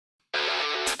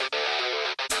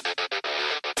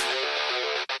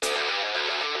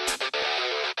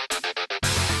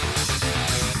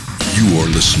You are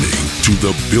listening to the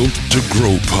Built to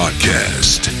Grow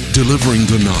podcast, delivering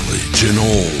the knowledge in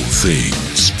all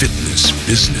things fitness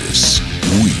business.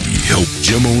 We help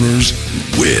gym owners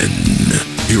win.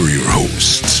 Here are your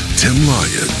hosts, Tim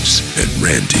Lyons and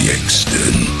Randy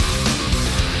Exton.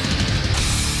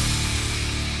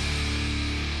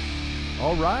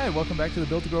 All right, welcome back to the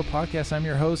Built to Grow podcast. I'm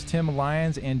your host, Tim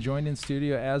Lyons, and joined in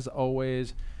studio, as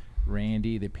always,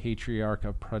 Randy, the patriarch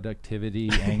of productivity,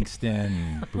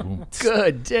 Angston. Boom.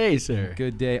 Good day, sir.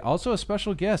 Good day. Also a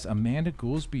special guest, Amanda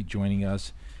Goolsby, joining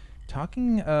us,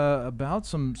 talking about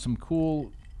some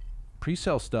cool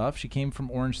pre-sale stuff. She came from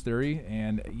Orangetheory,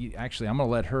 and actually, I'm going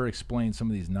to let her explain some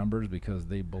of these numbers because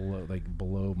they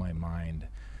blow my mind,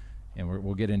 and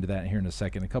we'll get into that here in a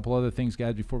second. A couple other things,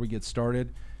 guys, before we get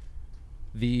started.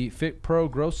 The Fit Pro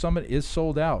Growth Summit is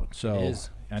sold out, so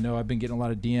I know I've been getting a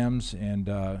lot of DMs and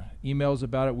emails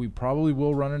about it. We probably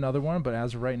will run another one, but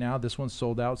as of right now, this one's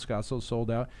sold out. Scottsdale's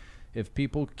sold out. If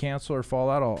people cancel or fall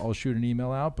out, I'll shoot an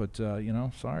email out, but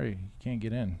sorry, you can't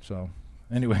get in. So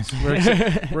anyways,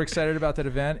 we're excited about that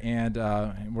event, and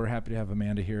we're happy to have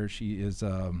Amanda here. She is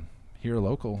here,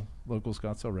 local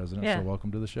Scottsdale resident, so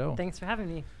welcome to the show. Thanks for having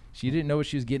me. She didn't know what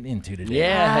she was getting into today.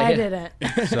 Yeah, I didn't.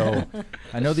 So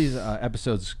I know these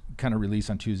episodes kind of release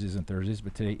on Tuesdays and Thursdays,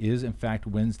 but today is, in fact,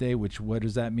 Wednesday, what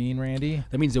does that mean, Randy?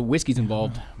 That means the whiskey's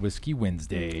involved. Whiskey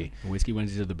Wednesday. Whiskey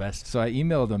Wednesdays are the best. So I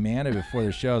emailed Amanda before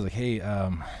the show. I was like, hey,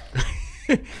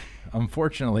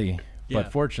 unfortunately, but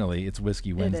fortunately, it's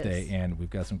Whiskey Wednesday, and we've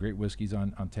got some great whiskeys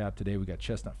on tap today. We got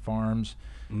Chestnut Farms.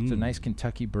 It's a nice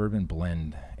Kentucky bourbon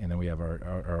blend. And then we have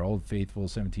our Old Faithful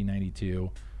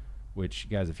 1792. Which,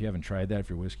 guys, if you haven't tried that, if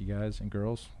you're whiskey guys and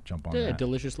girls, jump on that.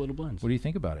 Delicious little blends. What do you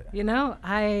think about it? You know,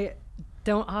 I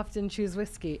don't often choose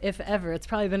whiskey, if ever. It's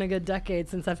probably been a good decade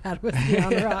since I've had whiskey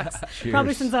on the rocks.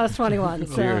 Probably since I was 21.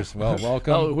 So. Cheers. Well,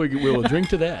 welcome. Oh, we will drink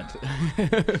to that.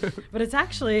 But it's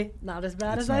actually not as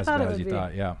bad as I thought it would be.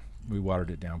 Yeah, we watered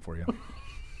it down for you.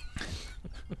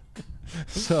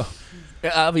 So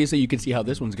obviously you can see how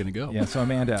this one's going to go. Yeah, so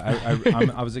Amanda,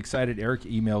 I was excited. Eric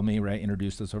emailed me, right,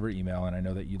 introduced us over email, and I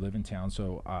know that you live in town.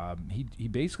 So he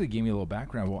basically gave me a little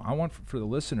background. Well, I want, for the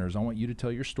listeners, I want you to tell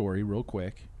your story real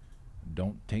quick.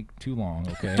 Don't take too long,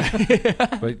 okay?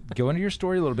 But go into your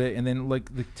story a little bit, and then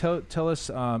tell us,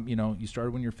 you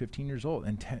started when you're 15 years old,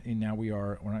 and now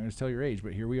we're not going to tell your age,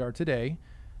 but here we are today.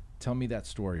 Tell me that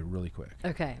story really quick.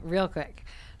 Okay, real quick.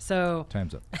 So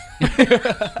time's up. All right,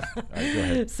 go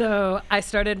ahead. So I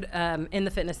started in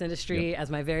the fitness industry as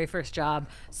my very first job,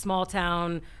 small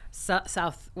town,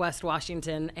 Southwest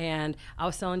Washington, and I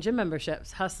was selling gym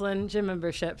memberships, hustling gym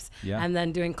memberships, and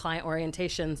then doing client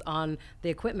orientations on the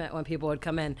equipment when people would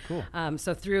come in. Cool.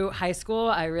 So through high school,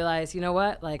 I realized, you know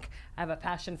what, I have a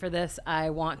passion for this. I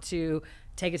want to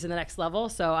take it to the next level.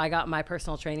 So I got my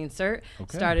personal training cert,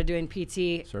 started doing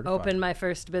PT, opened my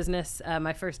first business,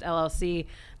 my first LLC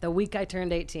the week I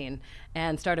turned 18,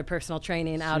 and started personal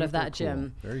training out of that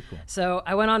gym. Very cool. So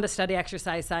I went on to study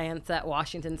exercise science at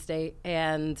Washington State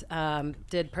and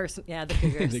did the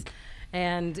Cougars.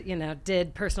 And,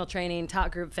 did personal training,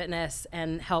 taught group fitness,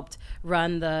 and helped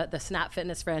run the Snap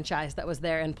Fitness franchise that was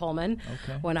there in Pullman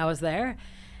when I was there.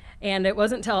 And it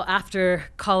wasn't until after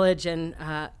college and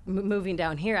moving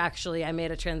down here, actually, I made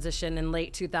a transition in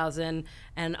late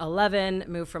 2011,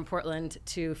 moved from Portland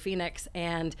to Phoenix.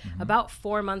 And about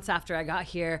 4 months after I got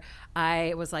here,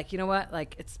 I was like, you know what?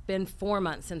 It's been 4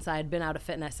 months since I had been out of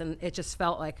fitness. And it just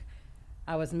felt like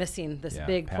I was missing this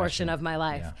big portion of my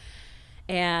life. Yeah.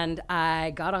 And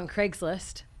I got on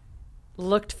Craigslist,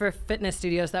 looked for fitness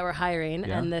studios that were hiring,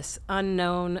 and this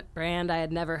unknown brand I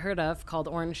had never heard of called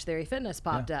Orangetheory Fitness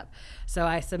popped up. So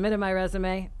I submitted my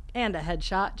resume and a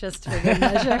headshot just for good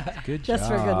measure. For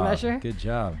good measure. Good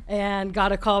job. And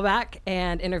got a call back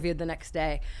and interviewed the next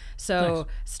day. So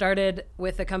started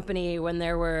with a company when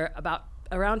there were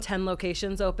around 10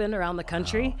 locations open around the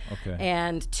country,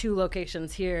 and 2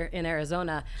 locations here in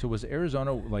Arizona. So was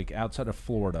Arizona outside of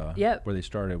Florida? Yep. Where they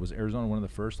started? Was Arizona one of the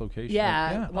first locations?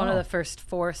 Yeah, one of the first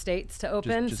 4 states to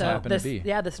open. Just happened to be.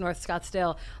 This North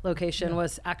Scottsdale location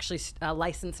was actually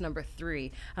license number 3.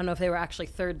 I don't know if they were actually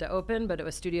third to open, but it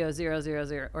was Studio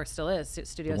 000, or still is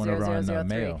Studio 0003.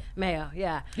 Mayo. Mayo,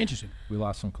 yeah. Interesting. We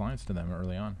lost some clients to them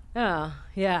early on. Oh,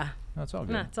 yeah. That's all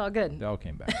good. No, it's all good. They all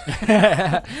came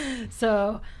back.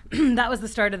 So that was the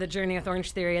start of the journey with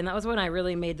Orangetheory, and that was when I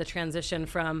really made the transition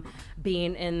from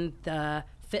being in the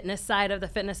fitness side of the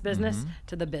fitness business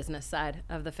to the business side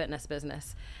of the fitness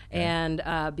business, and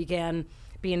began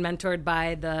being mentored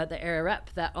by the area rep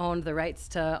that owned the rights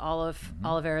to all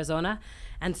of Arizona.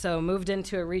 And so moved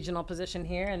into a regional position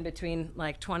here, and between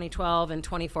 2012 and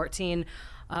 2014,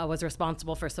 was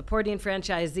responsible for supporting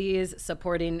franchisees,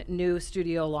 supporting new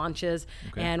studio launches,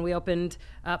 and we opened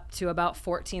up to about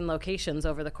 14 locations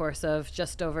over the course of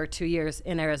just over 2 years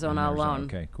in Arizona alone.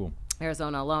 Okay, cool.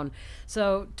 Arizona alone.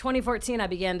 So 2014, I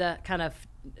began to kind of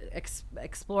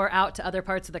explore out to other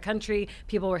parts of the country.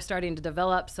 People were starting to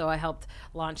develop, so I helped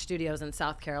launch studios in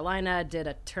South Carolina, did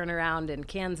a turnaround in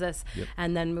Kansas,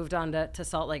 and then moved on to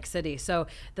Salt Lake City. So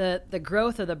the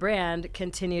growth of the brand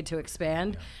continued to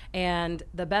expand, and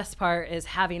the best part is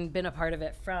having been a part of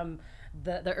it from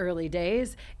the early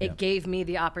days, it gave me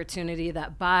the opportunity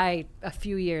that by a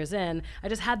few years in, I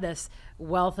just had this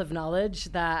wealth of knowledge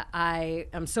that I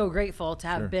am so grateful to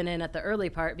have been in at the early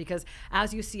part, because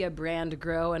as you see a brand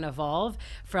grow and evolve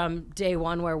from day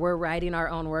one where we're writing our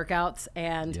own workouts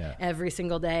and every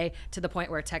single day, to the point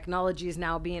where technology is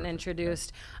now being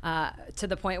introduced, to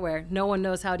the point where no one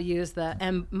knows how to use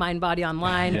the Mind Body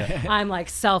Online. I'm like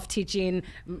self-teaching,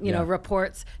 you know,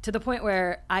 reports, to the point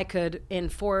where I could in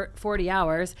 40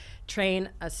 hours train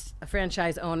a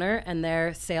franchise owner and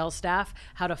their sales staff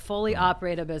how to fully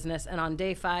operate a business. And on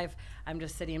day 5, I'm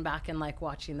just sitting back and like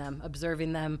watching them,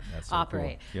 observing them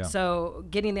operate. Cool. So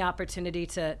getting the opportunity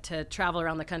to travel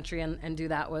around the country and do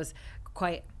that was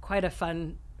quite a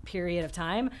fun period of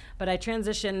time. But I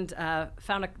transitioned,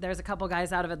 there's a couple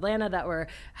guys out of Atlanta that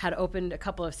had opened a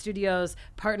couple of studios,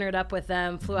 partnered up with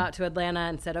them, flew out to Atlanta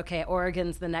and said, okay,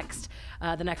 Oregon's the next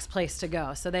place to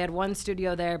go. So they had one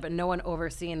studio there, but no one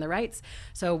overseeing the rights.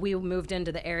 So we moved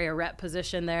into the area rep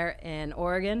position there in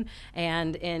Oregon.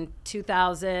 And in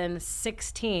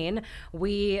 2016,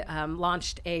 we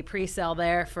launched a pre-sale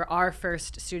there for our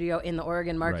first studio in the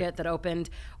Oregon market that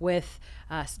opened with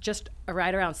just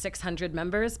right around 600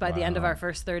 members by the end of our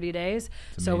first 30 days.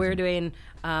 So we were doing,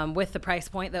 with the price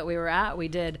point that we were at, we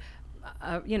did,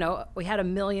 we had $1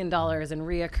 million in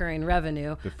reoccurring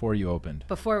revenue. Before you opened.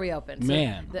 Before we opened.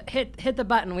 Man. So hit the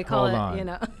button, we call Hold it, on. you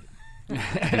know.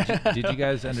 Did you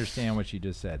guys understand what you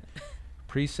just said?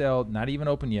 Pre-sale, not even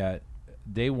open yet.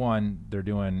 Day one, they're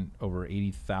doing over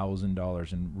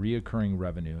 $80,000 in reoccurring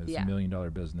revenue. It's $1 million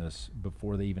business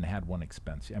before they even had one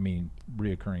expense. I mean,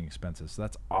 reoccurring expenses. So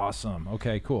that's awesome.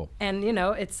 Okay, cool. And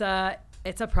it's a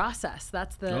process.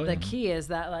 That's the key, is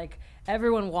that like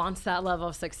everyone wants that level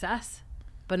of success,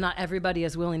 but not everybody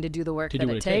is willing to do the work that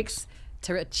it takes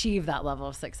to achieve that level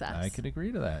of success. I could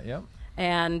agree to that. Yep.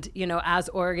 And, as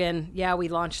Oregon, we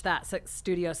launched that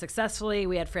studio successfully.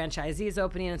 We had franchisees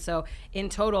opening. And so in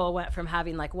total, went from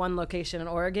having like one location in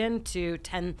Oregon to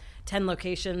 10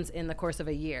 locations in the course of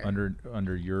a year.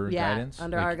 Under your guidance?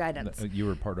 Under our guidance. You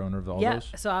were part owner of all those? Yeah,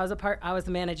 so I was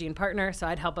the managing partner. So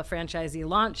I'd help a franchisee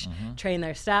launch, train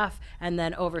their staff, and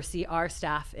then oversee our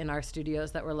staff in our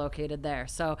studios that were located there.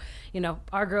 So,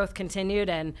 our growth continued,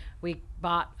 and we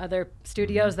bought other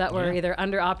studios that were either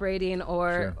under operating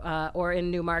or in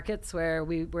new markets where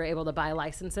we were able to buy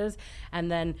licenses,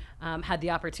 and then had the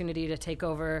opportunity to take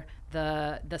over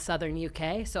the southern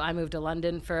UK. So I moved to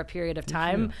London for a period of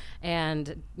time,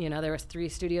 and there was 3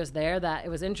 studios there. That it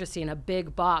was interesting. A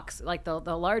big box, like the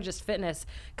largest fitness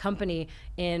company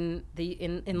in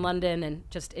London and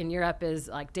just in Europe is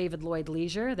like David Lloyd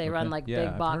Leisure. They run like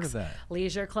big box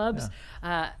leisure clubs,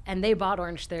 and they bought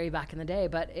Orangetheory back in the day,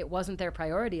 but it wasn't their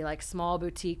priority. Like small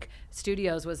boutique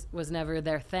studios was never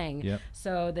their thing.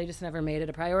 So they just never made it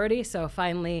a priority. So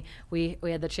finally we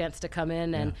had the chance to come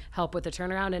in and help with the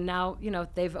turnaround, and now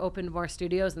they've opened more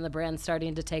studios and the brand's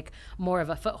starting to take more of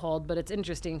a foothold. But it's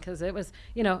interesting because it was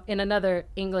in another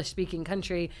English speaking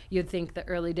country, you'd think the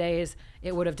early days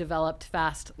it would have developed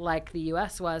fast like the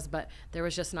US was, but there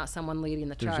was just not someone leading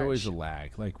the charge. There's always a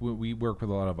lag. Like we work with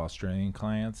a lot of Australian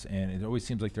clients, and it always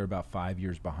seems like they're about 5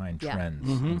 years behind trends.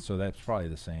 And so that's probably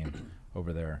the same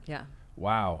over there.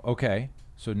 Wow. Okay.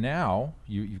 So now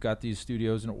you've got these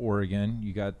studios in Oregon.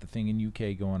 You got the thing in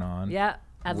UK going on.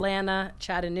 Atlanta,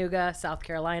 Chattanooga, South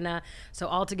Carolina. So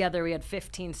altogether we had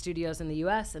 15 studios in the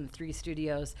US and 3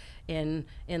 studios in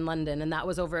London. And that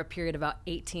was over a period of about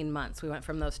 18 months. We went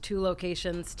from those 2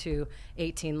 locations to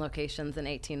 18 locations in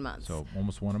 18 months. So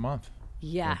almost one a month.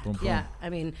 Yeah, boom, boom, yeah.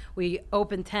 I mean, we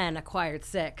opened 10, acquired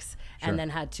 6, and then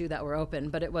had 2 that were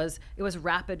open. But it was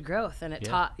rapid growth, and it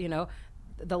taught,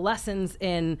 the lessons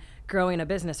in growing a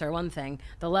business are one thing.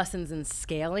 The lessons in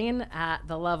scaling at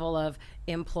the level of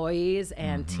employees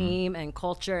and team and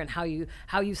culture, and how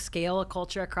you scale a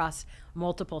culture across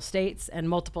multiple states and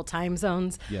multiple time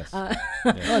zones.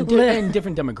 And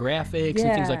different demographics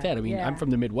and things like that. I mean, I'm from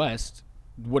the Midwest.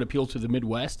 What appeals to the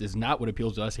Midwest is not what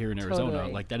appeals to us here in Arizona.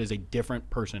 Totally. Like, that is a different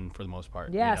person for the most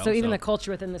part. So even the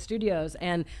culture within the studios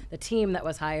and the team that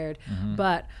was hired,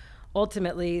 but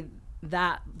ultimately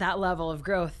that level of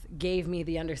growth gave me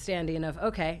the understanding of,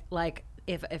 okay, like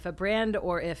if a brand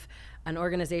or if an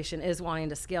organization is wanting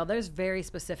to scale, there's very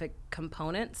specific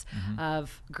components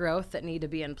of growth that need to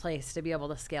be in place to be able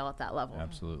to scale at that level.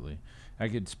 Absolutely. I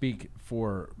could speak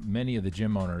for many of the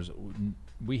gym owners.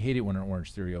 We hate it when an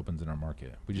Orangetheory opens in our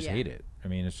market. We just hate it. I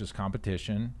mean, it's just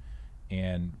competition,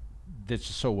 and that's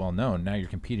just so well known. Now you're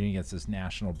competing against this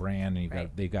national brand, and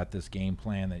they've got this game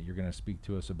plan that you're going to speak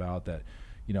to us about that,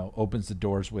 you know, opens the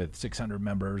doors with 600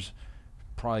 members.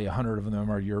 Probably 100 of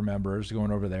them are your members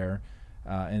going over there,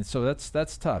 and so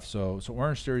that's tough. So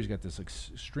Orangetheory's got this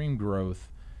extreme growth.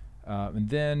 And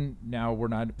then now we're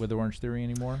not with Orangetheory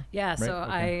anymore. Yeah, right? so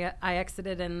I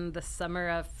exited in the summer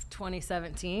of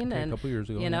 2017, and a couple years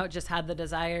ago, you know, just had the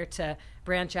desire to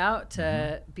branch out,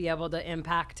 to be able to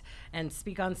impact and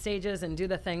speak on stages and do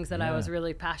the things that I was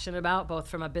really passionate about, both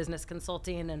from a business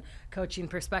consulting and coaching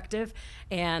perspective.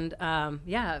 And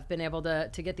I've been able to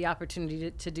get the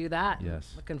opportunity to do that.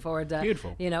 Yes. Looking forward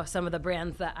to you know, some of the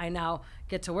brands that I now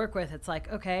get to work with. It's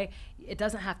like, okay, it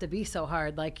doesn't have to be so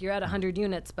hard. Like, you're at 100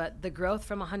 units, but the growth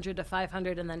from 100 to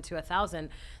 500 and then to 1,000,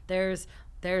 there's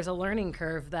a learning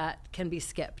curve that can be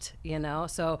skipped, you know?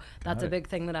 So that's a big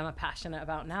thing that I'm passionate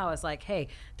about now, is like, hey,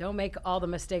 don't make all the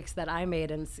mistakes that I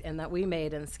made and that we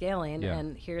made in scaling.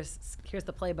 And here's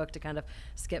the playbook to kind of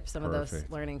skip some of those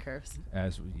learning curves.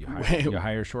 As you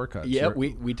hire shortcuts. Yeah,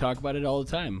 we talk about it all the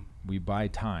time. We buy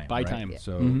time. Time.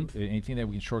 So anything that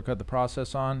we can shortcut the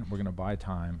process on, we're going to buy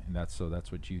time, and that's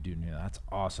what you do now. That's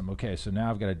awesome. Okay, so now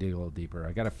I've got to dig a little deeper.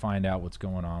 I got to find out what's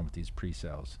going on with these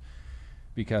pre-sales,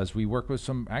 because we work with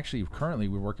currently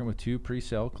we're working with 2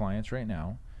 pre-sale clients right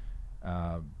now.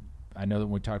 I know that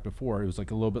when we talked before, it was like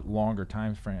a little bit longer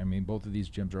time frame. I mean, both of these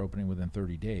gyms are opening within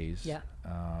 30 days. Yeah.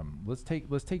 Let's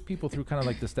take people through kind of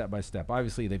like the step by step.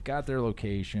 Obviously, they've got their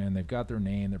location, they've got their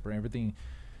name, their brand, everything.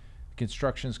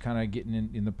 Construction's kind of getting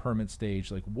in the permit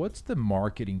stage. Like, what's the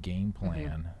marketing game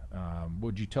plan?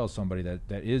 Would you tell somebody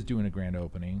that is doing a grand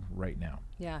opening right now?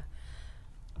 Yeah.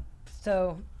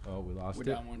 So. Oh, we lost it.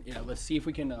 We're down one. Yeah. Let's see if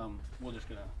we can. We'll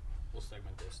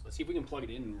segment this. Let's see if we can plug it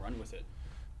in and run with it.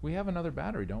 We have another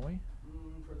battery, don't we?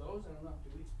 For those, I don't know.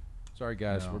 Do we? Sorry,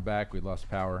 guys. No. We're back. We lost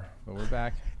power, but we're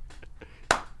back.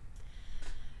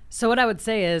 So what I would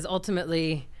say is,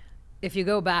 ultimately, if you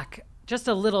go back just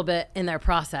a little bit in their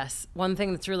process, one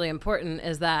thing that's really important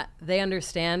is that they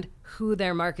understand who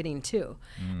they're marketing to.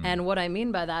 And what I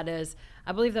mean by that is,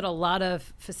 I believe that a lot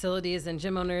of facilities and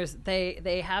gym owners,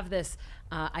 they have this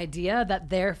idea that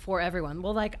they're for everyone.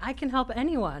 Well, like, I can help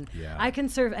anyone. Yeah. I can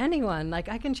serve anyone. Like,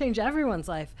 I can change everyone's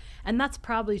life. And that's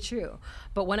probably true.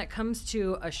 But when it comes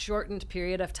to a shortened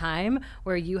period of time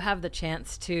where you have the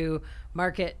chance to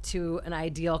market to an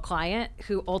ideal client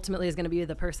who ultimately is going to be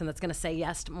the person that's going to say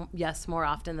yes more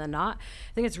often than not,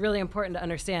 I think it's really important to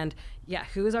understand,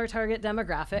 who's our target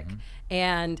demographic.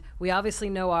 And we obviously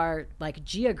know our like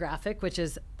geographic, which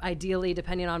is ideally,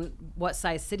 depending on what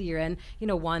size city you're in,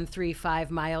 1, 3,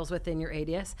 5 miles within your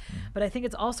radius. But I think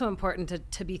it's also important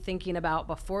to be thinking about,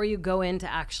 before you go into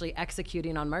actually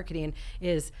executing on marketing,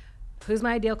 is who's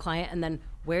my ideal client, and then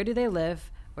where do they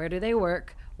live, where do they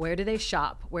work, where do they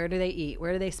shop, where do they eat,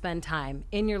 where do they spend time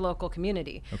in your local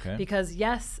community. Because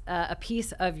yes, a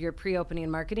piece of your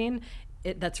pre-opening marketing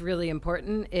that's really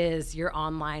important is your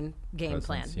online game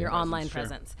plan, your online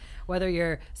presence. Whether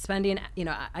you're spending,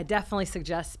 I definitely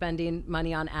suggest spending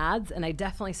money on ads, and I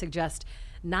definitely suggest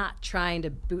not trying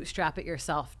to bootstrap it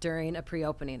yourself during a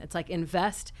pre-opening. It's like,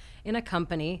 invest in a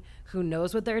company who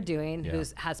knows what they're doing, who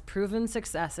has proven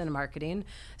success in marketing,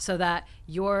 so that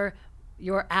your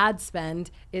ad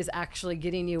spend is actually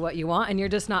getting you what you want, and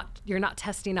you're not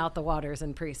testing out the waters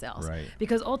in pre-sales. Right.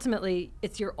 Because ultimately,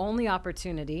 it's your only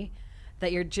opportunity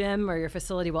that your gym or your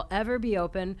facility will ever be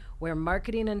open where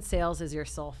marketing and sales is your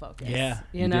sole focus. Yeah,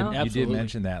 you did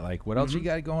mention that. Like, what else you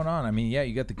got going on? I mean,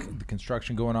 you got the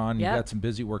construction going on. You got some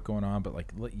busy work going on, but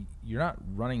like, you're not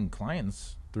running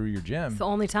clients through your gym. It's the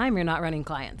only time you're not running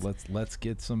clients. Let's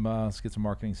get some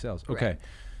marketing sales. Okay, right.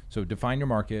 So define your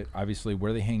market. Obviously,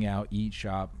 where they hang out, eat,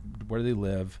 shop, where they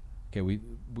live. Okay,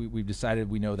 we've decided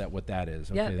we know what that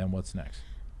is. Okay, then what's next?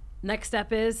 Next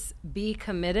step is be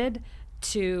committed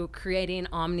to creating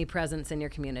omnipresence in your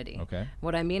community. Okay.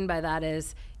 What I mean by that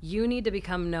is, you need to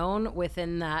become known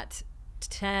within that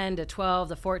 10 to 12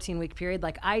 to 14 week period.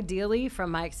 Like, ideally, from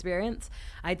my experience,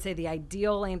 I'd say the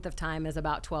ideal length of time is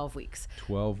about 12 weeks.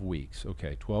 12 weeks.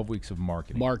 Okay. 12 weeks of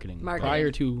marketing. Marketing.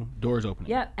 Prior to doors opening.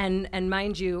 Yeah. And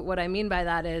mind you, what I mean by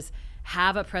that is,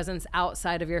 have a presence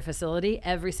outside of your facility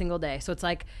every single day. So it's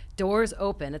like doors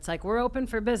open. It's like we're open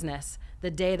for business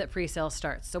the day that pre-sale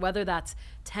starts. So whether that's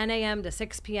 10 a.m. to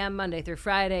 6 p.m. Monday through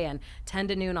Friday and 10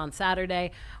 to noon on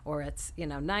Saturday, or it's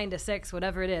 9 to 6,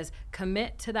 whatever it is,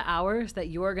 commit to the hours that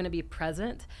you're going to be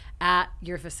present at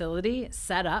your facility,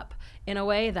 set up in a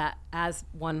way that as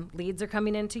leads are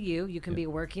coming into you can be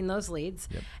working those leads.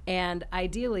 And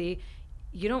ideally,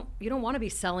 you don't want to be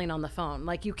selling on the phone.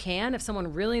 Like, you can if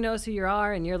someone really knows who you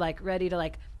are and you're like ready to,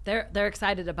 like, they're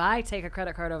excited to buy, take a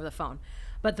credit card over the phone.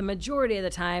 But the majority of the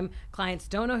time, clients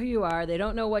don't know who you are. They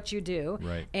don't know what you do.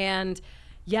 Right. And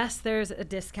yes, there's a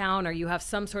discount, or you have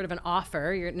some sort of an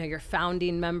offer, your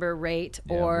founding member rate,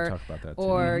 or we'll talk about that too.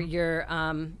 or your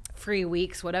free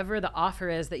weeks, whatever the offer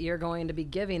is that you're going to be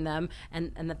giving them,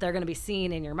 and that they're going to be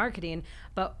seeing in your marketing.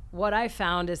 But what I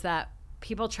found is that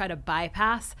people try to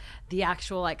bypass the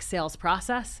actual sales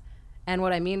process. And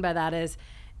what I mean by that is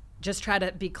just try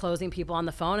to be closing people on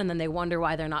the phone, and then they wonder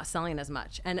why they're not selling as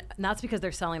much. And that's because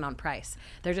they're selling on price.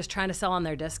 They're just trying to sell on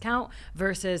their discount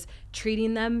versus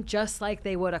treating them just like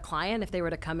they would a client if they were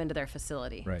to come into their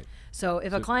facility. Right. So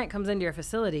if a client comes into your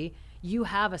facility, you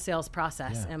have a sales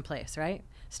process in place, right?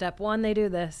 Step 1, they do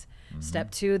this. Step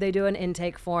 2, they do an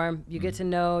intake form. You get to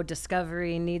know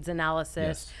discovery, needs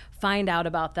analysis, find out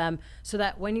about them, so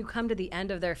that when you come to the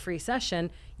end of their free session,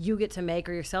 you get to make,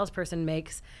 or your salesperson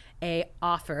makes, a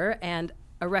offer and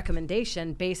a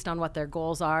recommendation based on what their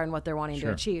goals are and what they're wanting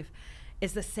to achieve.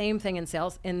 It's the same thing in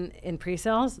sales, in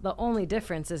pre-sales. The only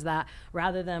difference is that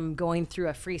rather than going through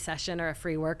a free session or a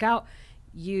free workout,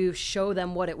 you show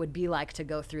them what it would be like to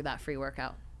go through that free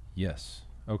workout. Yes.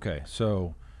 Okay.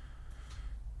 So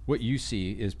what you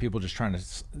see is people just trying to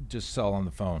just sell on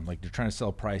the phone. Like, they're trying to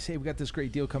sell price. Hey, we got this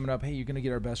great deal coming up. Hey, you're going to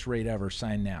get our best rate ever.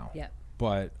 Sign now. Yeah.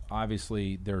 But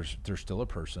obviously they're still a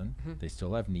person. They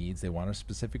still have needs. They want a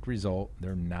specific result.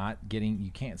 They're not getting, you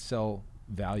can't sell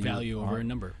value over a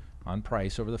number on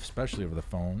price especially over the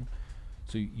phone.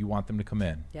 So you want them to come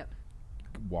in. Yep.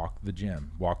 Walk the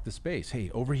gym, walk the space.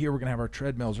 Hey, over here we're gonna have our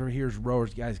treadmills. Over here's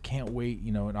rowers. You guys can't wait.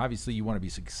 And obviously you want to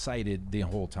be excited the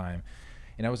whole time.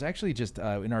 And I was actually just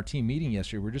in our team meeting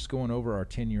yesterday. We're just going over our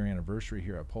 10-year anniversary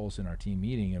here at Pulse in our team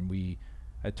meeting, and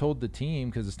I told the team,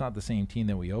 because it's not the same team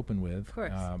that we opened with, of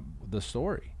course, the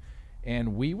story.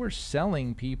 And we were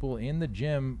selling people in the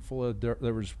gym full of dirt.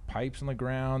 There was pipes on the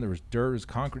ground. There was dirt. There was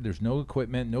concrete. There's no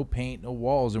equipment, no paint, no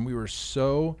walls. And we were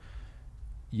so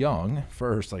young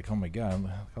first, like, oh my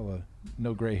God,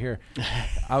 no gray hair.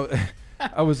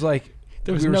 I was like,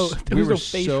 we were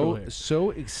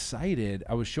so excited.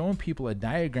 I was showing people a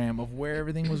diagram of where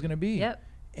everything was going to be. Yep.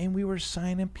 And we were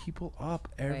signing people up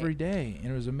every day,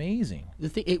 and it was amazing. The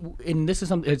thing, and this is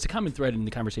something, it's a common thread in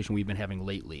the conversation we've been having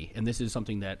lately, and this is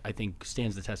something that I think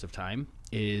stands the test of time,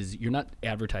 is you're not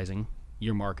advertising,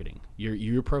 you're marketing.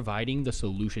 You're providing the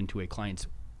solution to a client's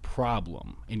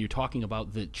problem, and you're talking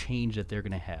about the change that they're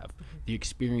going to have, the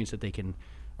experience that they can,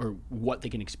 or what they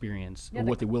can experience, or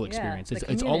what they will experience.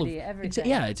 It's all of everything.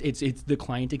 It's the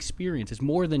client experience. It's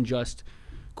more than just,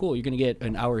 cool, you're going to get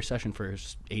an hour session for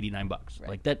 $89. Right.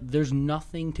 Like that, there's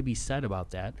nothing to be said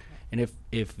about that. And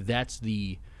if that's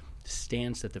the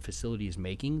stance that the facility is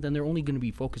making, then they're only going to be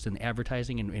focused on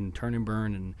advertising and turn and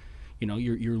burn. And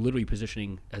you're literally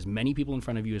positioning as many people in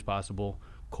front of you as possible,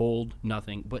 cold,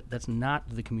 nothing. But that's not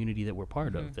the community that we're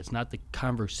part of. That's not the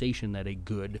conversation that a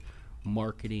good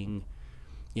marketing,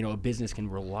 a business can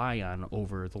rely on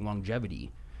over the longevity.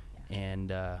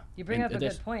 And you bring up a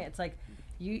good point. It's like,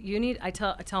 you need, I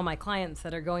tell my clients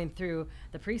that are going through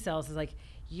the pre-sales, is like,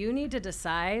 you need to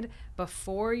decide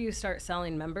before you start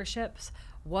selling memberships,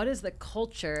 what is the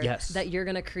culture that you're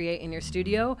going to create in your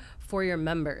studio for your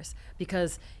members?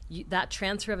 Because that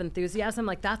transfer of enthusiasm,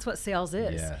 like, that's what sales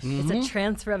is. Yes. It's a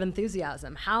transfer of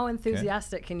enthusiasm. How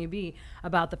enthusiastic can you be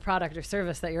about the product or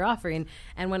service that you're offering?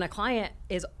 And when a client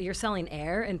you're selling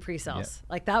air in pre-sales.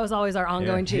 Like, that was always our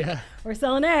ongoing cheat. We're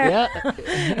selling air.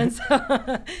 And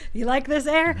so you like this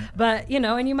air, but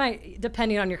and you might,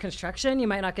 depending on your construction, you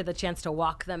might not get the chance to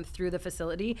walk them through the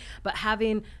facility, but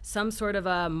having some sort of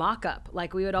a mock-up,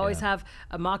 like we would always have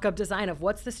a mock-up design of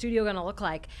what's the studio going to look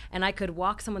like, and I could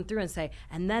walk someone through and say,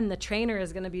 and then the trainer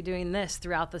is going to be doing this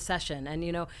throughout the session, and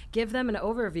give them an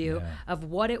overview of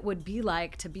what it would be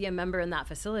like to be a member in that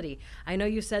facility. I know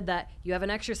you said that you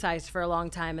haven't exercised for a long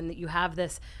time and that you have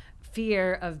this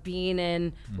fear of being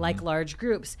in like large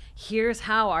groups. Here's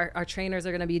how our trainers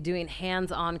are going to be doing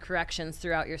hands-on corrections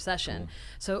throughout your session.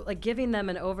 So like giving them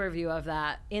an overview of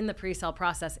that in the pre-sale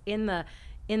process, in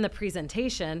the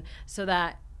presentation, so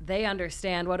that they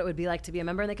understand what it would be like to be a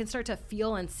member, and they can start to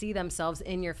feel and see themselves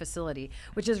in your facility,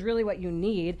 which is really what you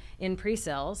need in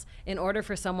pre-sales in order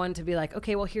for someone to be like,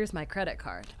 okay, well, here's my credit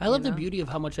card. I love the beauty of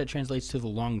how much that translates to the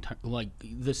long term, like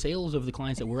the sales of the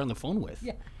clients that we're on the phone with.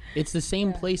 Yeah. It's the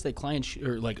same place that clients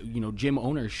or gym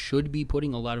owners should be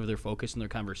putting a lot of their focus in their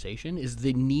conversation is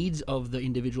the needs of the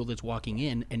individual that's walking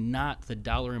in and not the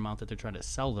dollar amount that they're trying to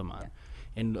sell them on.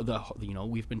 And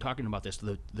we've been talking about this,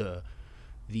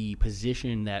 the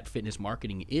position that fitness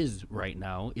marketing is right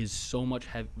now is so much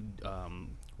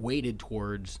weighted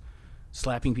towards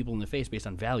slapping people in the face based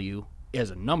on value as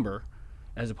a number,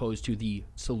 as opposed to the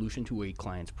solution to a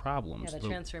client's problems. Yeah, the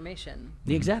transformation.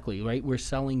 Exactly, right? We're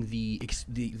selling the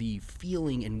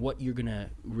feeling and what you're going to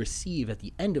receive at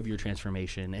the end of your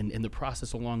transformation and the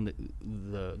process along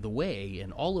the way.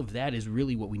 And all of that is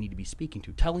really what we need to be speaking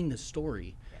to, telling the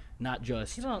story, not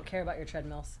just... People don't care about your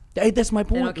treadmills. That's my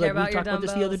point. They don't care about we talked your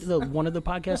about this one of the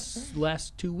podcasts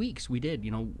last 2 weeks. We did,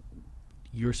 the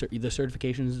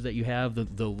certifications that you have,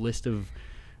 the list of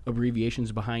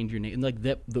abbreviations behind your name, and like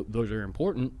that, those are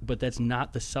important, but that's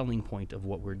not the selling point of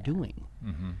what we're doing.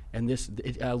 And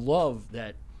I love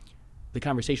that the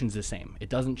conversation's the same. It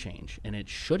doesn't change, and it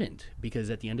shouldn't, because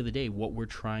at the end of the day, what we're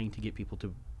trying to get people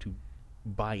to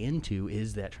buy into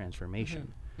is that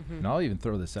transformation. And I'll even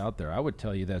throw this out there. I would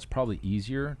tell you that it's probably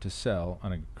easier to sell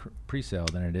on a pre-sale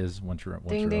than it is once you're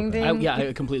open.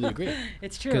 I completely agree.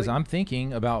 It's true. Because I'm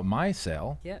thinking about my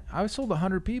sale. I sold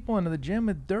 100 people into the gym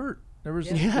with dirt. There was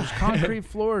there's concrete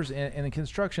floors, and in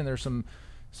construction there's some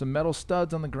metal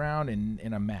studs on the ground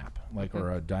and a map,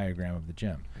 or a diagram of the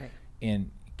gym. Right.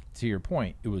 And to your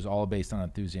point, it was all based on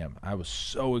enthusiasm. I was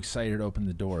so excited to open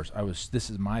the doors. This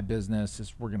is my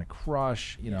business. We're gonna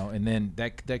crush, and then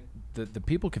the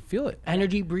people could feel it.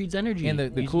 Energy breeds energy. And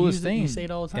the coolest thing, you say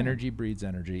it all the time. Energy breeds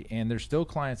energy. And there's still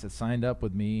clients that signed up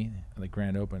with me at the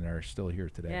grand opening that are still here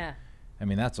today. Yeah. I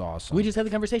mean, that's awesome. We just had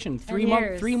the conversation 3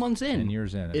 months in. 10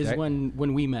 years in. Is when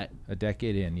we met. A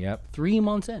decade in, yep. 3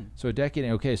 months in. So a decade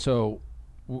in. Okay, so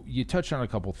you touched on a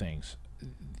couple things.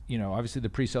 Obviously the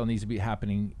pre-sale needs to be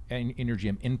happening in your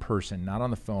gym in person, not on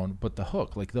the phone, but the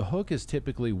hook. The hook is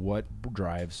typically what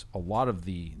drives a lot of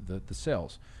the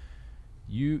sales.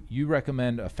 You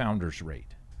recommend a founder's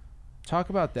rate.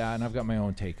 Talk about that, and I've got my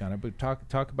own take on it, but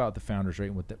talk about the founder's rate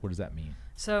and what does that mean?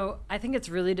 So I think it's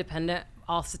really dependent.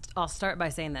 I'll start by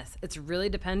saying this. It's really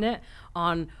dependent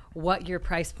on what your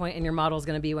price point and your model is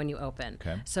going to be when you open.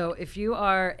 Okay. So if you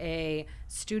are a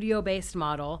studio-based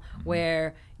model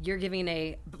where you're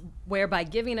by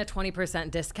giving a 20%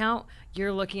 discount,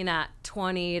 you're looking at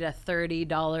 $20 to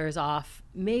 $30 off,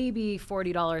 maybe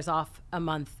 $40 off a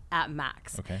month at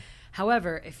max. Okay.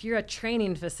 However, if you're a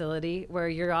training facility where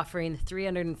you're offering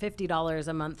 $350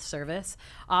 a month service,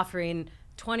 offering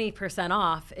 20%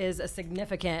 off is a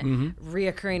significant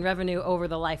reoccurring revenue over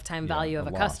the lifetime value of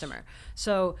a customer.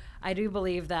 So I do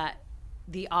believe that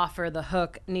the offer, the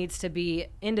hook, needs to be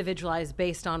individualized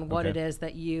based on what it is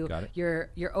that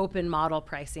your open model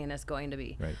pricing is going to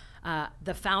be. Right.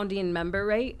 The founding member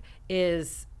rate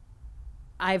is...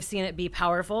 I've seen it be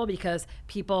powerful because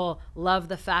people love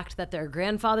the fact that they're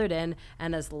grandfathered in,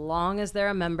 and as long as they're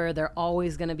a member, they're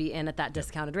always going to be in at that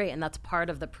discounted rate. And that's part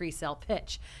of the pre-sale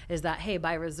pitch is that, hey,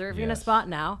 by reserving a spot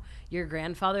now, you're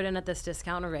grandfathered in at this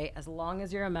discounted rate. As long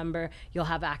as you're a member, you'll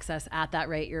have access at that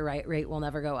rate. Your rate will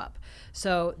never go up.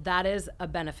 So that is a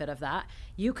benefit of that.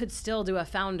 You could still do a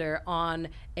founder on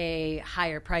a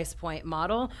higher price point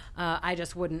model. I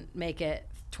just wouldn't make it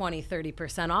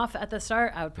 20-30% off at the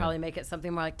start. I would probably make it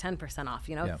something more like 10% off,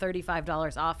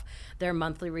 $35 off their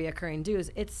monthly reoccurring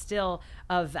dues. It's still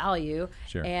of value.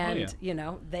 Sure. And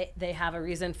they have a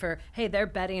reason for, hey, they're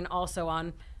betting also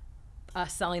on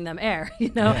us selling them air.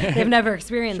 They've never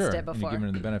experienced it before. And you're giving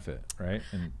them the benefit, right?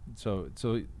 And so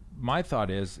my thought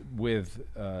is with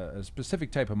a specific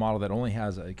type of model that only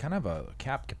has a kind of a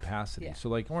capped capacity. So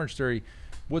like Orangetheory,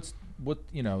 most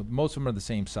of them are the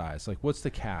same size. Like, what's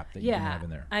the cap that you can have in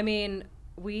there? I mean,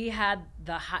 we had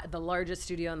the largest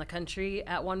studio in the country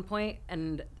at one point,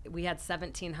 and we had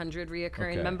 1,700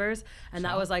 reoccurring members, and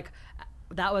that was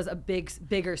a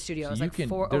bigger studio. So it was like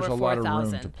there's over a lot of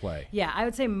 4,000 room to play. Yeah, I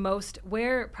would say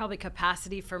probably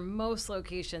capacity for most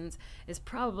locations is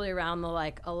probably around the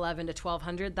 11 to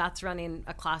 1,200. That's running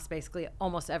a class basically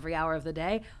almost every hour of the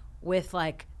day with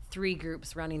 3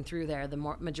 groups running through there the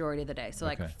majority of the day. So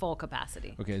full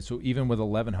capacity. Okay, so even with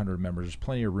 1,100 members, there's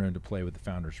plenty of room to play with the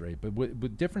founders rate. But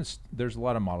with difference, there's a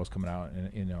lot of models coming out,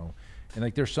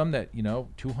 and there's some that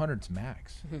 200's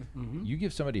max. You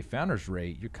give somebody a founders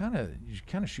rate, you're kind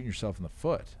of shooting yourself in the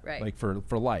foot, right?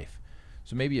 For life.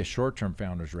 So maybe a short-term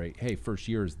founder's rate, hey, first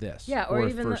year is this. Yeah, or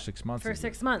even first 6 months. For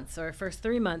 6 months or first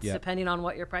 3 months, depending on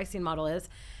what your pricing model is.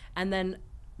 And then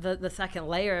the second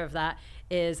layer of that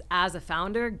is, as a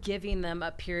founder, giving them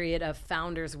a period of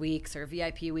founders weeks or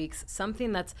VIP weeks,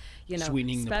 something that's,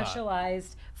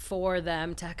 specialized for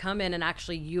them to come in and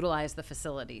actually utilize the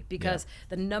facility. Because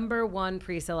the number one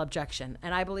pre-sale objection,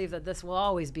 and I believe that this will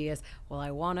always be, is, well,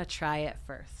 I want to try it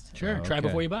first. Sure, try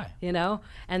before you buy.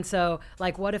 And so,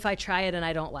 like, what if I try it and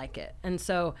I don't like it? And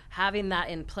so having that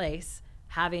in place,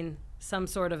 having some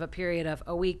sort of a period of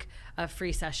a week of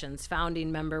free sessions,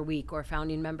 founding member week or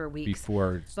founding member weeks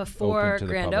before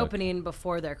grand opening,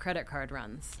 before their credit card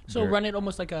runs. So run it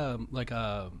almost like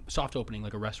a soft opening,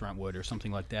 like a restaurant would, or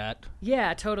something like that.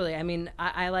 Yeah, totally. I mean,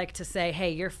 I like to say, hey,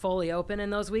 you're fully open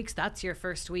in those weeks. That's your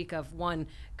first week of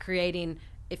creating.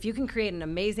 If you can create an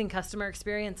amazing customer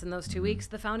experience in those 2 weeks,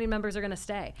 the founding members are going to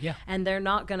stay. Yeah. And they're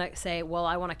not going to say, well,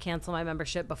 I want to cancel my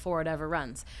membership before it ever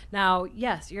runs. Now,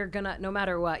 yes, you're going to, no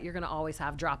matter what, you're going to always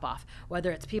have drop off,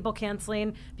 whether it's people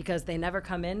canceling because they never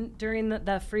come in during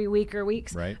the free week or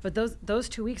weeks. Right. But those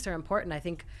 2 weeks are important. I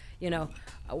think,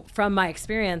 from my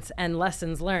experience and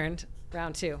lessons learned,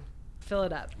 round 2, fill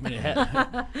it up.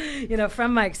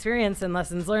 From my experience and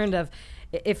lessons learned of,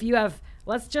 if you have,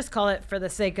 let's just call it, for the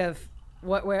sake of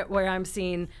where I'm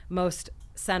seeing most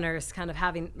centers kind of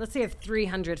having, let's say you have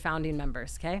 300 founding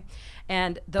members, okay?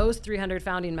 And those 300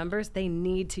 founding members, they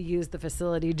need to use the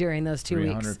facility during those 2 weeks.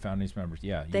 300 founding members,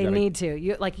 yeah. They need to.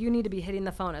 You need to be hitting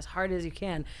the phone as hard as you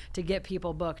can to get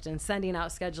people booked and sending out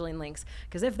scheduling links.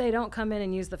 Because if they don't come in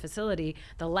and use the facility,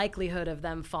 the likelihood of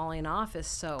them falling off is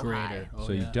so high.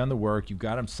 So you've done the work, you've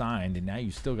got them signed, and now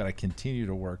you still got to continue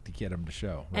to work to get them to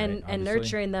show. Right? And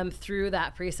nurturing them through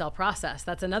that pre-sale process.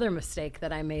 That's another mistake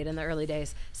that I made in the early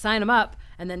days. Sign them up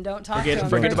and then don't talk to them.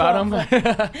 Forget about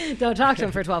them. Don't talk to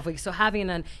them for 12 weeks. So having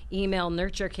an email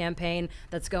nurture campaign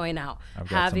that's going out. I've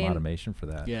got some automation for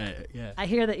that. Yeah. I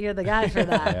hear that you're the guy for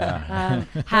that.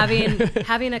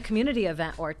 Having a community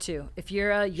event or two. If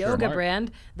you're a yoga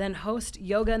brand, then host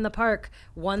yoga in the park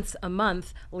once a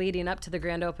month leading up to the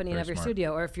grand opening of your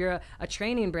studio. Or if you're a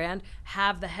training brand,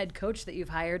 have the head coach that you've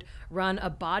hired run a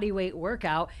body weight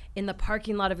workout in the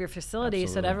parking lot of your facility.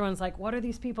 So that everyone's like, what are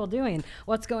these people doing?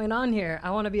 What's going on here?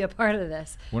 I want to be a part of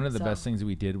this. One of the best things that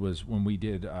we did was when we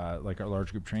did like our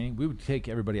large group training, we would take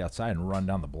everybody outside and run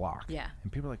down the block. Yeah.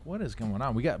 And people are like, what is going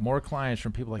on? We got more clients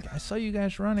from people like, I saw you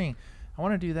guys running. I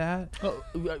want to do that.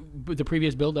 But the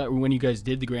previous build, when you guys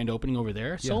did the grand opening over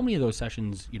there, so many of those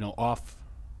sessions, off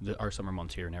our summer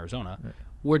months here in Arizona,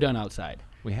 were done outside.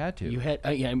 We had to. You had,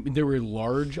 there were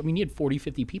large, you had 40,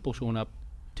 50 people showing up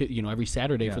to, every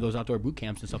Saturday for those outdoor boot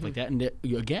camps and stuff like that. And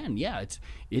again, it's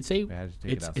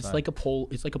like a pole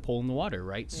in the water,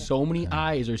 right? Yeah. So many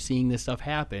eyes are seeing this stuff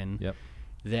happen. Yep.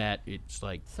 That it's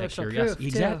like social proof,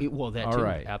 exactly. Too. Well, that all too,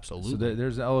 right. Absolutely. So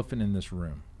there's an elephant in this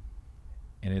room,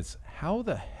 and it's how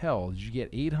the hell did you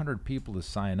get 800 people to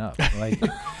sign up? Like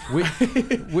we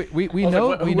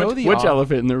know which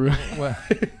elephant in the room. Well,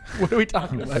 what are we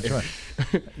talking about?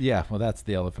 Yeah, well, that's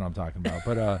the elephant I'm talking about.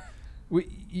 But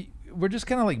we're just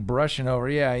kind of like brushing over.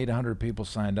 Yeah, 800 people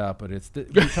signed up, but it's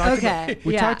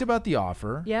we talked about the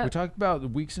offer. Yep. We talked about the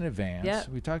weeks in advance. Yep.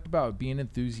 We talked about being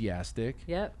enthusiastic.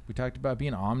 Yep. We talked about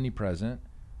being omnipresent.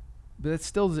 But that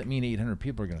still doesn't mean 800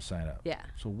 people are going to sign up. Yeah.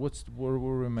 So what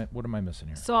am I missing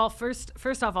here? So I'll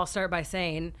first off, I'll start by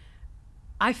saying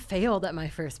I failed at my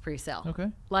first pre-sale.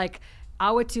 Okay. Like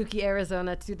Ahwatukee,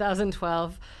 Arizona,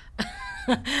 2012.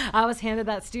 I was handed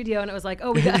that studio and it was like,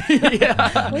 oh, we got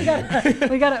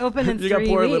we got to open in 3 weeks. You got to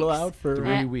pour a little out for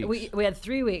 3 weeks. We had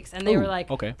 3 weeks, and they were like,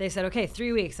 okay. They said, okay,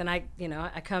 3 weeks, and I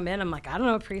come in, I'm like, I don't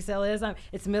know what pre-sale is.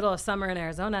 It's middle of summer in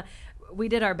Arizona. We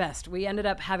did our best. We ended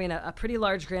up having a pretty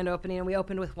large grand opening, and we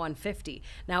opened with 150.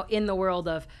 Now, in the world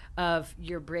of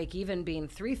your break even being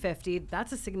 350,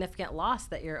 that's a significant loss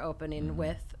that you're opening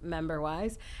with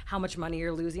member-wise. How much money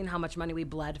you're losing, how much money we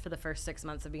bled for the first 6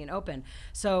 months of being open.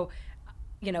 So,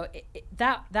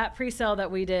 that pre-sale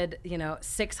that we did,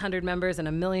 600 members and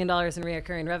 $1 million in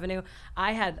reoccurring revenue,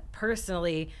 I had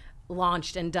personally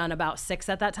launched and done about 6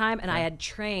 at that time, and I had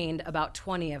trained about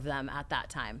 20 of them at that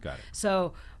time. Got it.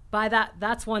 So by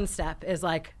that's one step, is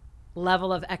like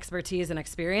level of expertise and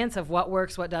experience of what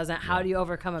works, what doesn't, how do you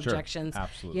overcome objections,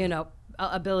 absolutely.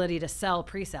 Ability to sell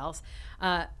pre-sales.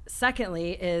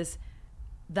 Secondly is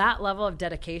that level of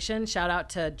dedication. Shout out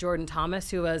to Jordan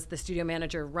Thomas, who was the studio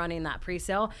manager running that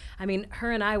pre-sale. I mean,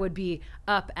 her and I would be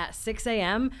up at 6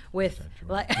 a.m. with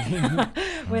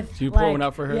with you pour one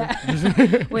out for her?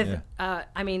 Yeah.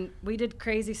 I mean, we did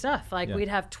crazy stuff. Like we'd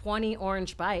have 20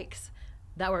 orange bikes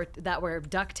that were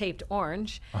duct taped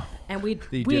orange, and you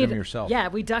did them yourself. Yeah,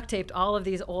 we duct taped all of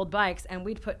these old bikes, and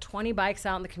we'd put 20 bikes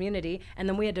out in the community, and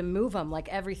then we had to move them like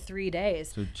every 3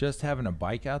 days. So just having a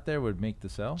bike out there would make the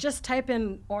sell? Just type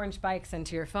in orange bikes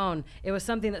into your phone. It was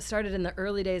something that started in the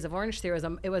early days of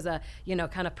Orangetheory. It was a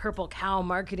kind of purple cow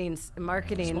marketing Smart.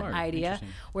 idea,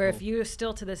 where if you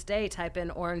still to this day type in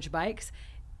orange bikes,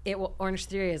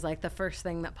 Orangetheory is like the first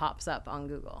thing that pops up on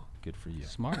Google. Good for you.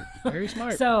 Smart. Very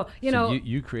smart. So,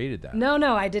 you created that. No,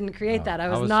 I didn't create that. I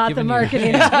was not the giving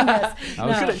marketing genius.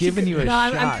 I was giving you a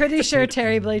shot. I'm pretty sure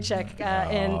Terry Blachek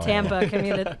in Tampa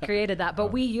created that.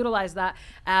 But we utilize that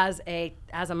as a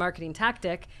marketing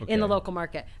tactic in the local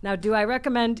market. Now, do I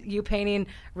recommend you painting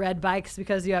red bikes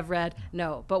because you have red?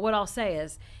 No. But what I'll say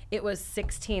is it was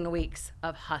 16 weeks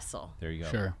of hustle. There you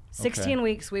go. Sure. 16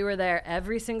 weeks. We were there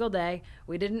every single day.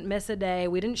 We didn't miss a day.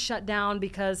 We didn't shut down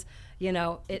because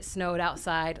it snowed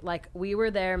outside. Like, we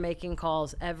were there making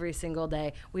calls every single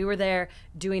day. We were there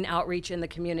doing outreach in the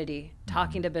community,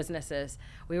 talking to businesses.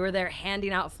 We were there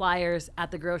handing out flyers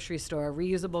at the grocery store,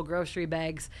 reusable grocery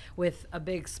bags with a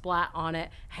big splat on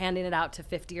it, handing it out to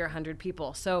 50 or 100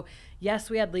 people. So yes,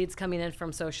 we had leads coming in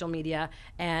from social media,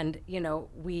 and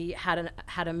we had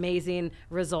amazing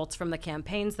results from the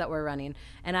campaigns that we're running.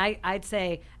 And I'd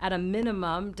say at a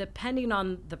minimum, depending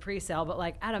on the pre-sale, but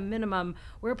like at a minimum,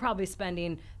 we're probably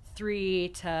spending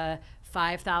 $3,000 to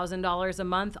 $5,000 a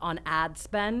month on ad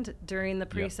spend during the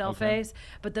pre-sale phase.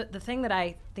 But the thing that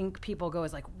I think people go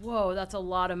is like, whoa, that's a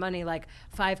lot of money, like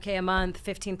 $5K a month,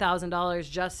 $15,000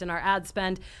 just in our ad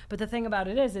spend. But the thing about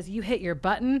it is you hit your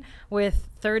button with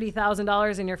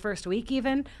 $30,000 in your first week,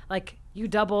 even like you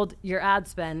doubled your ad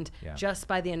spend just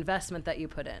by the investment that you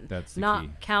put in. That's the not key.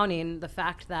 Counting the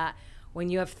fact that when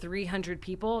you have 300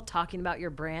 people talking about your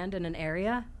brand in an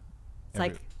area, it's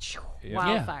like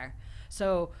wildfire.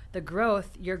 So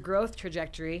your growth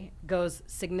trajectory goes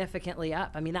significantly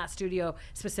up. I mean, that studio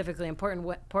specifically in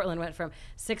Portland went from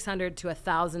 600 to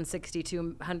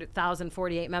 1,062,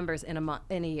 1,048 members in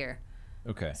a year.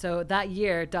 Okay. So that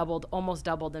year almost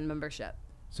doubled in membership.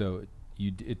 So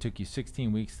it took you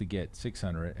 16 weeks to get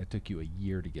 600. It took you a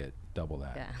year to get double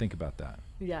that. Yeah. Think about that.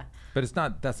 Yeah. But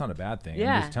that's not a bad thing.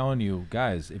 Yeah. I'm just telling you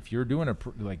guys, if you're doing a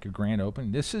grand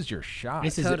opening, this is your shot.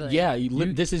 This is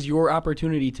Totally. this is your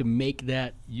opportunity to make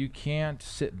that. You can't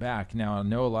sit back. Now, I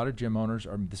know a lot of gym owners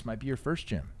this might be your first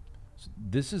gym. So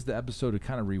this is the episode to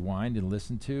kind of rewind and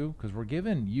listen to, because we're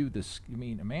giving you this. I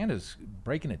mean, Amanda's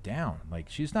breaking it down. Like,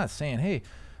 she's not saying, hey,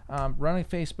 running a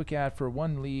Facebook ad for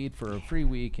one lead for a free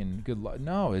week and good luck.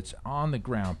 No, it's on the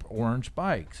ground. Orange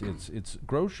bikes. It's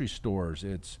grocery stores.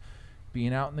 It's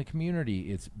being out in the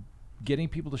community. It's getting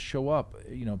people to show up.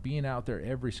 Being out there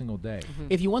every single day.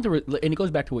 If you want and it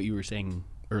goes back to what you were saying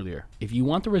earlier. If you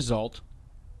want the result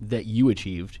that you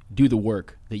achieved, do the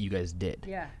work that you guys did.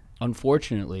 Yeah.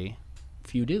 Unfortunately,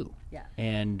 few do. Yeah.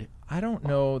 And I don't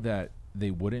know that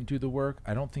they wouldn't do the work.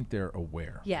 I don't think they're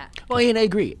aware. Yeah. Well, and I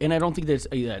agree, and I don't think there's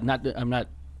I'm not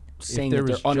saying that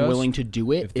they're unwilling to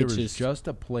do it. If there was just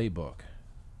a playbook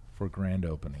for grand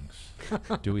openings,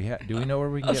 do we know where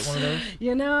we can get one of those?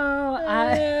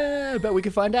 I bet we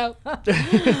could find out.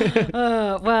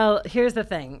 Well, here's the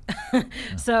thing.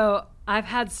 So I've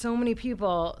had so many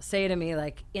people say to me,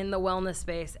 like in the wellness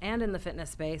space and in the fitness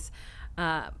space,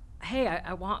 hey,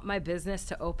 I want my business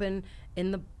to open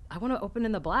in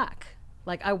the black.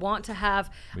 Like I want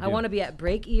to be at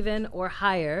break even or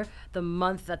higher the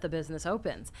month that the business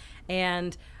opens.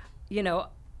 And,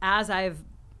 as I've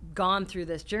gone through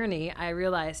this journey, I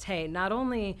realized, hey, not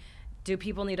only do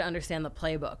people need to understand the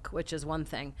playbook, which is one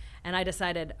thing. And I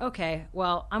decided, okay,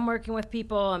 well, I'm working with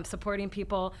people, I'm supporting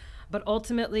people, but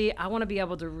ultimately I want to be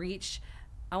able to reach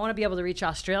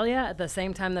Australia at the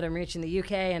same time that I'm reaching the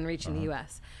UK and reaching the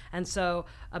US. And so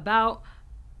about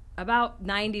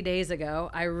 90 days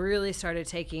ago, I really started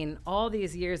taking all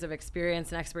these years of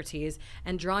experience and expertise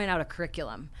and drawing out a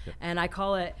curriculum. Yep. And I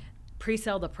call it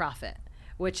Pre-Sale to Profit,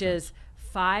 which is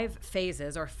 5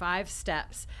 phases or 5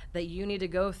 steps that you need to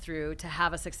go through to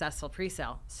have a successful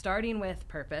pre-sale, starting with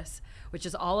purpose, which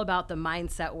is all about the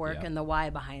mindset work and the why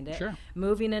behind it. Sure.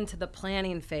 Moving into the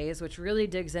planning phase, which really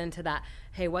digs into that,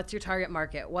 hey, what's your target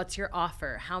market? What's your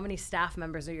offer? How many staff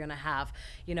members are you going to have?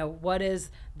 What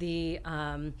is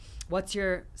what's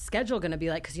your schedule going to be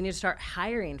like? Because you need to start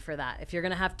hiring for that. If you're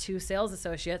going to have 2 sales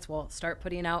associates, well, start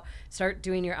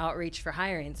doing your outreach for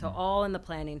hiring. So all in the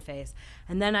planning phase.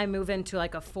 And then I move into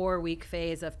like a 4-week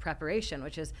phase of preparation,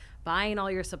 which is buying all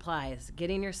your supplies,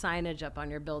 getting your signage up on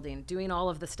your building, doing all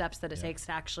of the steps that it takes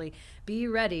to actually be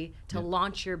ready to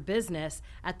launch your business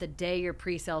at the day your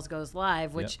pre-sales goes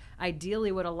live, which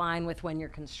ideally would align with when your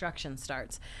construction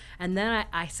starts. And then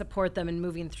I support them in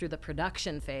moving through the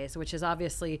production phase, which is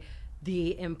obviously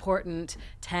the important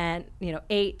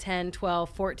 8, 10, 12,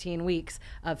 14 weeks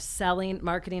of selling,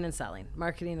 marketing and selling,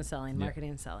 marketing and selling, marketing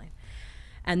and selling.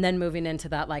 And then moving into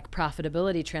that like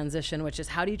profitability transition, which is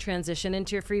how do you transition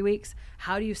into your free weeks?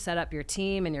 How do you set up your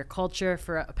team and your culture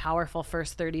for a powerful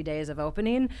first 30 days of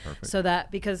opening? Perfect. So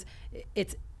that, because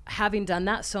it's, having done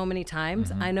that so many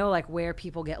times, I know like where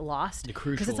people get lost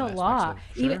because it's a lot.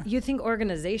 Even you think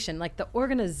organization, like the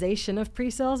organization of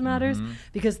pre-sales matters,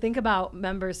 because think about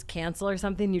members cancel or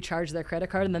something, you charge their credit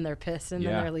card and then they're pissed and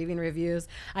then they're leaving reviews.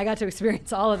 I got to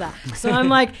experience all of that. So I'm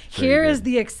like, here is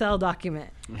the Excel document.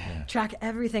 Track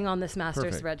everything on this master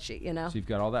spreadsheet, you know? So you've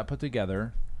got all that put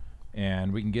together.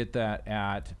 And we can get that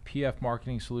at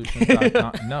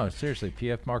pfmarketingsolutions.com. No, seriously,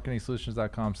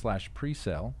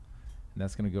 pfmarketingsolutions.com/presale. And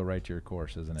that's going to go right to your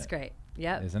course, isn't it? It's great.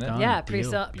 Yep. Isn't it? Done. Yeah,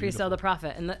 pre-sell the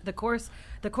profit. And the course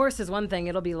is one thing.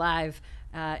 It'll be live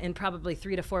in probably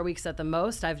 3 to 4 weeks at the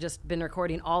most. I've just been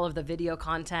recording all of the video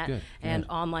content and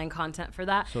online content for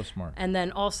that. So smart. And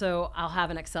then also I'll have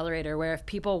an accelerator where if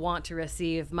people want to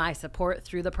receive my support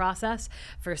through the process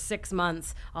for 6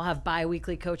 months, I'll have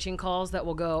bi-weekly coaching calls that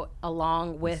will go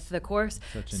along with the course,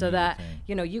 so that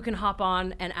you can hop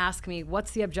on and ask me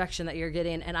what's the objection that you're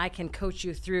getting, and I can coach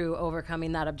you through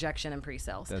overcoming that objection in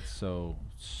pre-sales. That's so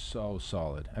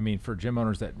solid. I mean, for gym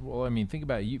owners that, think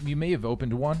about it. You may have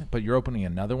opened one, but you're opening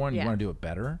another one. You want to do it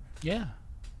better. Yeah.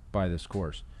 Buy this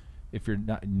course. If you're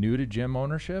not new to gym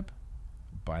ownership,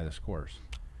 buy this course.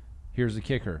 Here's the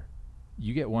kicker.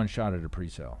 You get one shot at a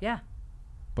pre-sale. Yeah.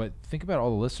 But think about all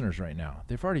the listeners right now.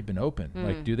 They've already been open.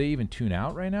 Like, do they even tune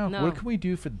out right now? No. What can we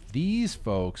do for these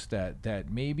folks that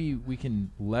maybe we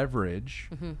can leverage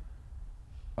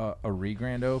a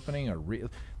re-grand opening,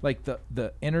 like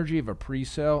the energy of a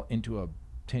pre-sale into a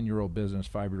 10-year-old business,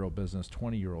 5-year-old business,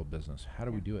 20-year-old business? How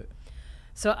do we do it?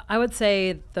 So I would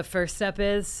say the first step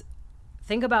is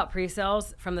think about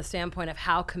pre-sales from the standpoint of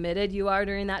how committed you are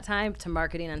during that time to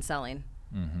marketing and selling.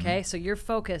 Okay, so your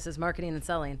focus is marketing and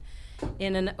selling.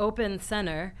 In an open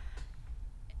center,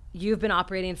 you've been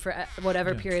operating for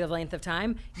whatever period of length of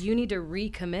time. You need to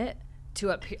recommit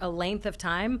to a length of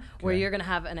time where you're going to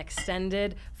have an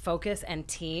extended focus and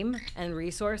team and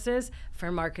resources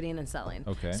for marketing and selling.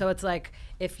 Okay. So it's like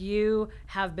if you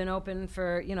have been open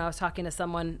for, I was talking to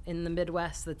someone in the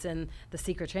Midwest that's in the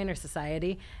Secret Trainer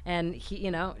Society, and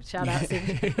he, shout out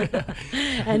Secret.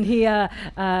 And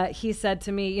he said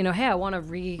to me, hey, I want to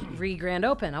re-grand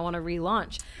open. I want to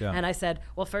relaunch. Yeah. And I said,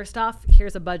 well, first off,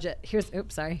 here's a budget. Here's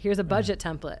a budget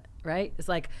template, right? It's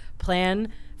like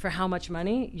plan for how much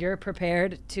money you're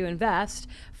prepared to invest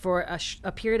for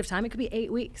a period of time. It could be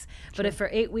 8 weeks. But if for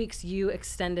 8 weeks you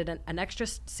extended an extra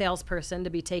salesperson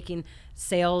to be taking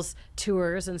sales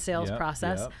tours and sales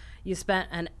process, you spent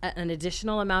an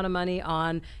additional amount of money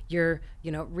on your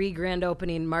re-grand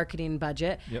opening marketing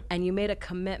budget, and you made a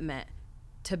commitment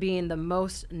to being the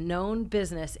most known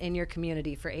business in your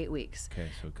community for 8 weeks. Okay,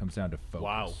 so it comes down to focus.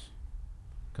 Wow.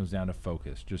 It comes down to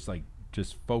focus. Just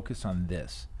focus on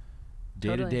this.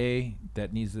 Day to day,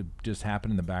 that needs to just happen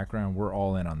in the background. We're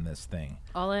all in on this thing.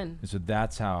 All in. And so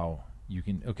that's how you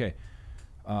can. Okay,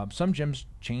 some gyms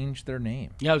change their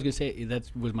name. Yeah, I was gonna say that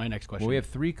was my next question. Well, we have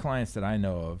 3 clients that I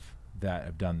know of that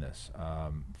have done this.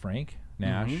 Frank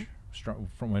Nash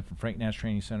went from Frank Nash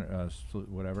Training Center,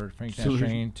 Frank Nash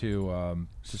Training to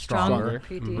Stronger.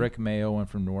 Rick Mayo went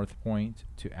from North Point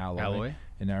to Alloy.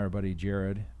 And now our buddy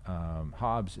Jared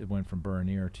Hobbs, it went from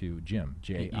Bernier to Jim.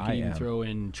 J-I-M. You can even throw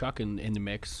in Chuck in the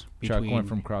mix. Chuck went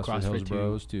from CrossFit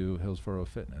Hillsborough to Hillsborough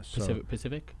Fitness.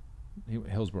 Pacific?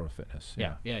 Hillsborough Fitness.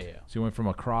 Yeah. So he went from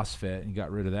a CrossFit and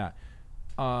got rid of that.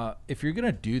 If you're going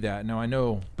to do that, now I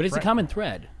know. But it's a common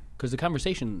thread because the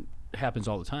conversation happens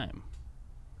all the time.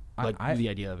 Like the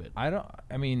idea of it.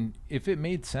 I mean, if it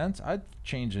made sense, I'd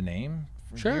change the name.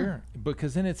 Here,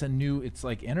 because then it's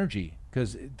like energy.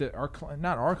 Because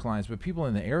not our clients, but people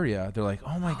in the area, they're like,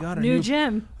 "Oh my God, a new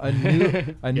gym,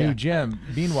 a new gym."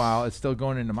 Meanwhile, it's still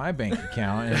going into my bank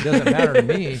account, and it doesn't matter to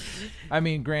me. I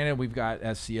mean, granted, we've got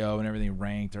SEO and everything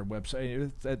ranked, our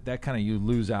website. That kind of you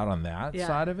lose out on that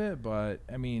side of it. But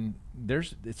I mean,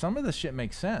 there's some of the shit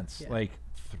makes sense. Yeah. Like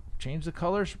change the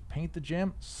colors, paint the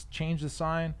gym, change the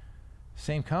sign,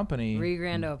 same company.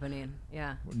 Re-grand opening,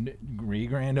 yeah.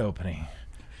 Re-grand opening.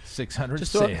 600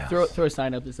 Just sales. throw a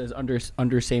sign up that says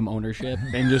under same ownership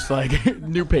and just like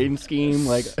new payment scheme.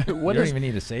 Like what You don't even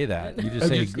need to say that. You just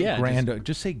say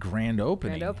just say grand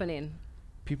opening. Grand opening.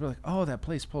 People are like, oh, that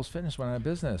place, Pulse Fitness, went out of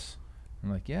business.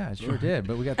 I'm like, yeah, it sure did.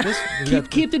 But we got this.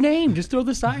 Keep the name. Just throw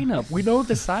the sign up. We know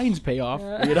the signs pay off.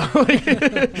 You know,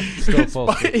 Still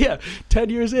Pulse. Yeah, 10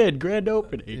 years in, grand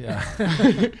opening. Yeah.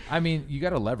 I mean, you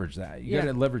got to leverage that. You got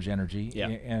to leverage energy. Yeah.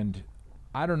 And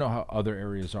I don't know how other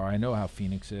areas are. I know how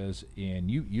Phoenix is,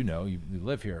 and you know, you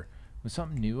live here. When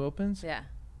something new opens,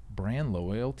 brand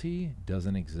loyalty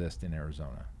doesn't exist in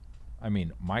Arizona. I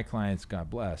mean, my clients, God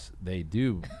bless, they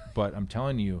do. But I'm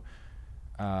telling you,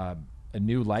 a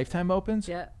new Lifetime opens,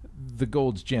 the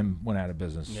Gold's Gym went out of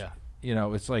business. Yeah. You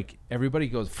know, it's like everybody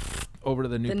goes over to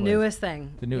the new place. Newest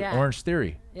thing. The new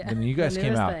Orangetheory. Yeah. When you guys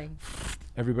came out, thing.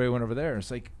 everybody went over there.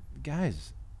 It's like,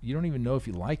 guys, you don't even know if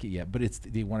you like it yet, but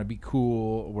they want to be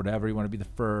cool or whatever. You want to be the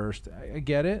first. I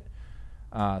get it.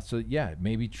 So yeah,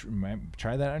 maybe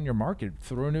try that on your market.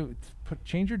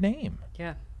 Change your name.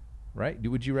 Yeah. Right?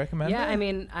 Would you recommend that? Yeah, I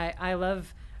mean, I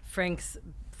love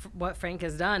what Frank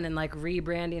has done and like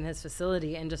rebranding his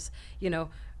facility and just, you know,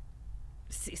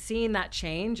 seeing that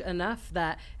change enough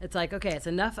that it's like, okay, it's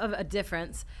enough of a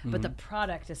difference, but the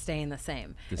product is staying the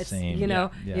same. You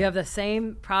know, you have the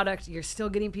same product, you're still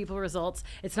getting people results.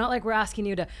 It's not like we're asking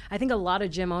you to, I think a lot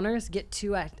of gym owners get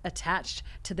too attached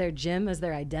to their gym as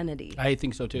their identity. I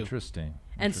think so too. Interesting.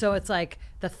 And so it's like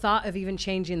the thought of even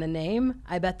changing the name,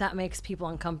 I bet that makes people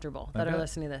uncomfortable that are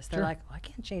listening to this. They're like, well, I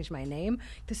can't change my name.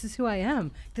 This is who I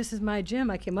am. This is my gym.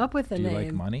 I came up with the name. Do you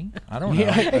like money? I don't know.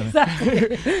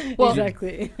 Exactly.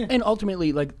 Exactly. And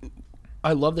ultimately, like,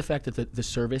 I love the fact that the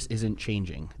service isn't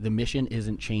changing. The mission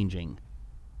isn't changing.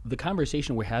 The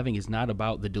conversation we're having is not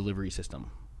about the delivery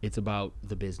system. It's about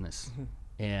the business.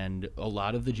 And a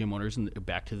lot of the gym owners, and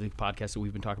back to the podcast that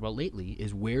we've been talking about lately,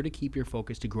 is where to keep your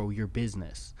focus to grow your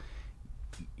business.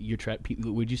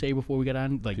 Would you say before we got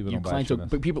on, like your clients,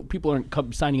 but people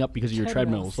aren't signing up because of your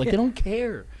treadmills. Like they don't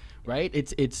care, right?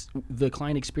 It's the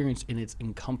client experience, and it's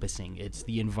encompassing. It's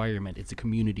the environment. It's the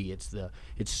community. It's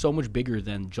so much bigger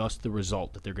than just the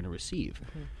result that they're going to receive.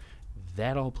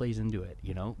 That all plays into it.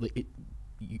 You know,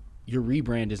 your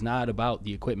rebrand is not about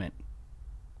the equipment.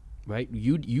 Right,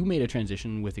 you made a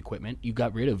transition with equipment. You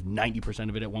got rid of 90%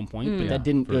 of it at one point, but that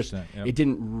didn't it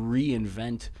didn't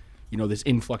reinvent, you know, this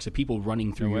influx of people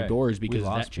running through your doors because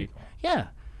of that change. Yeah,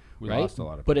 we lost a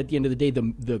lot of people. But at the end of the day,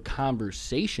 the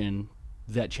conversation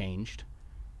that changed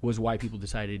was why people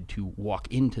decided to walk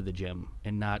into the gym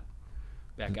and not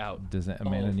back out. Does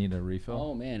Amanda need a refill?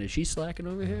 Oh man, is she slacking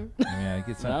over here? Yeah, I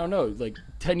get some. I don't know. Like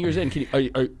 10 years in,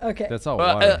 okay. That's all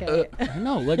water.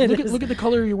 No, like look at the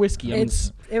color of your whiskey.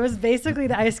 It was basically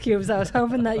the ice cubes. I was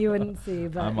hoping that you wouldn't see,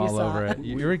 but I'm all over it.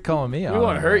 You're calling me out. We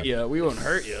won't hurt you. We won't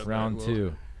hurt you. Round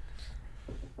 2.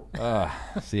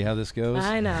 See how this goes?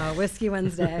 I know. Whiskey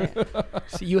Wednesday.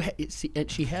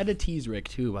 She had to tease Rick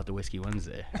too about the Whiskey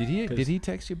Wednesday. Did he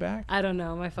text you back? I don't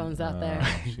know. My phone's out there.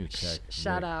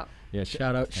 Shout out. out. Yeah,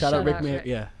 shout out Rick. Rick.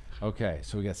 Yeah. Okay,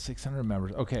 so we got 600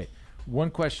 members. Okay, one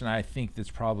question I think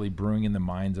that's probably brewing in the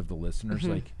minds of the listeners,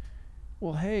 like,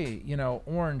 well, hey, you know,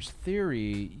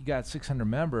 Orangetheory, you got 600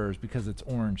 members because it's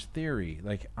Orangetheory.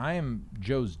 Like, I am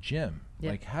Joe's gym.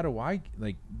 Yeah. Like, how do I,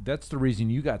 like, that's the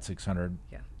reason you got 600.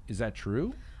 Yeah. Is that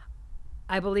true?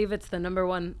 I believe it's the number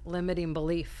one limiting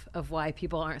belief of why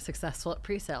people aren't successful at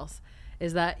pre-sales.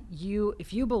 Is that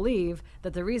if you believe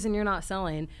that the reason you're not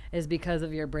selling is because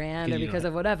of your brand or because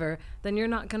of whatever, then you're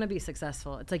not going to be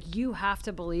successful. It's like you have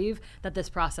to believe that this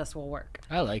process will work.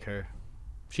 I like her.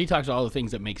 She talks all the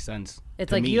things that make sense.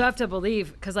 It's like you have to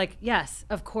believe, because like, yes,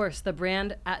 of course, the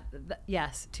brand,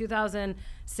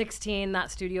 2016,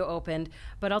 that studio opened.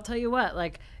 But I'll tell you what,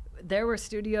 like there were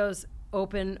studios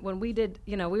open when we did,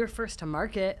 you know, we were first to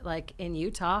market like in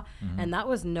Utah, and that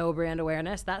was no brand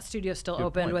awareness. That studio still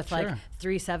opened with like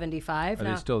 375. Are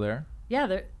they still there? Yeah,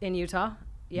 they're in Utah.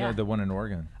 Yeah, no, the one in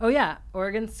Oregon. Oh yeah,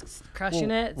 Oregon's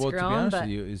crushing it. It's grown. To be honest with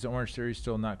you, is Orangetheory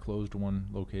still not closed one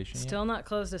location? Still not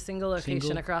closed a single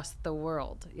location across the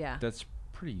world. Yeah, that's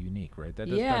pretty unique, right?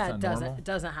 That's it doesn't. It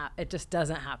doesn't happen. It just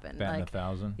doesn't happen. Batting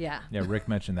 1,000. Yeah. Yeah, Rick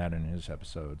mentioned that in his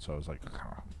episode, so I was like,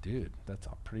 oh, dude, that's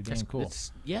all pretty dang cool.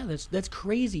 That's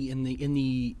crazy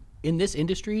in this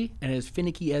industry, and as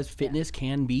finicky as fitness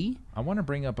can be. I want to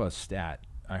bring up a stat.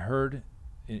 I heard,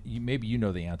 maybe you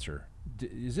know the answer.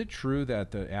 Is it true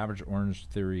that the average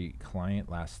Orangetheory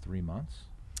client lasts 3 months?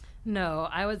 No,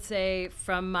 I would say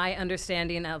from my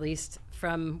understanding, at least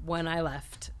from when I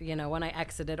left, you know, when I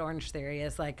exited Orangetheory,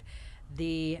 is like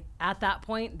at that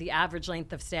point, the average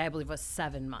length of stay, I believe, was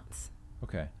 7 months.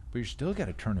 Okay. But you still got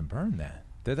to turn and burn that.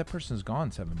 that person's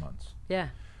gone 7 months. Yeah.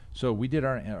 So we did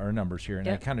our numbers here, and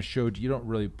I kind of showed you don't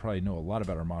really probably know a lot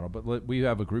about our model, but we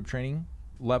have a group training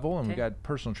level and we got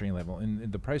personal training level,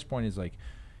 and the price point is like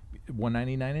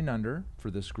 $199 and under for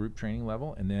this group training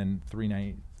level, and then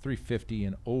 $350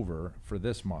 and over for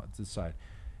this side.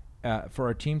 For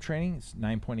our team training, it's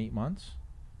 9.8 months.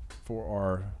 For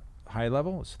our high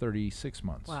level, it's 36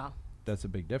 months. Wow, that's a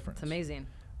big difference. It's amazing.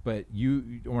 But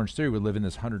Orangetheory would live in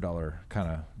this $100 kind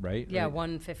of Yeah, right?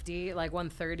 150, like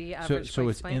 130 average. So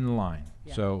it's point. in line.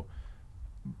 Yeah. So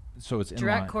it's in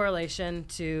direct line. correlation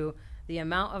to the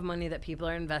amount of money that people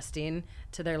are investing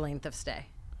to their length of stay.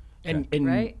 And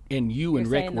right? and you and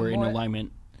You're Rick were in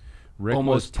alignment. Rick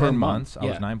almost was 10 per months. month. I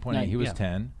was Yeah. 9.8. He was Yeah.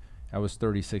 10. I was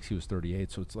 36. He was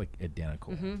 38. So it's like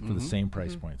identical for the same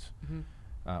price points,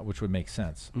 which would make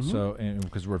sense. So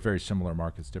because we're very similar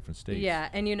markets, different states. Yeah,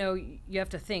 and you have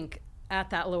to think at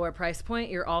that lower price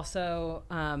point, you're also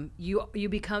you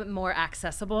become more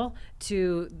accessible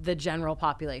to the general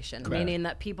population, meaning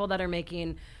that people that are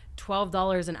making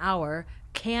 $12 an hour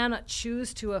can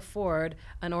choose to afford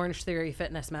an Orangetheory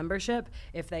Fitness membership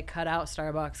if they cut out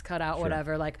Starbucks, cut out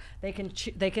whatever. Like they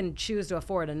can choose to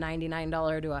afford a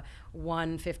 $99 to a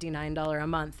 $159 a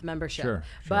month membership. Sure.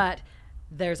 But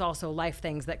there's also life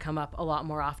things that come up a lot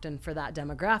more often for that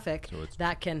demographic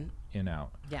that can in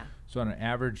out. Yeah. So on an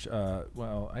average, you're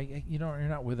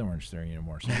not with Orangetheory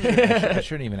anymore. So I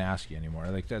shouldn't even ask you anymore.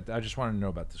 Like that, I just wanted to know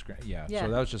about this. Yeah.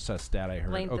 So that was just a stat I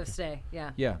heard. Length of stay.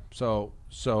 Yeah. Yeah. So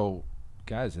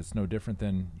guys, it's no different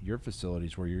than your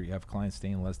facilities where you have clients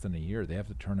staying less than a year. They have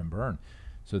to turn and burn.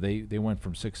 So they went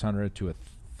from 600 to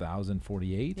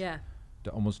 1,048. Yeah. To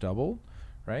almost double,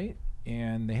 right?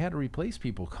 And they had to replace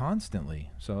people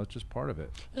constantly. So it's just part of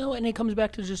it. And it comes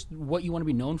back to just what you want to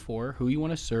be known for, who you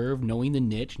want to serve, knowing the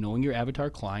niche, knowing your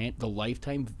avatar client,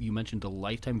 you mentioned the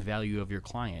lifetime value of your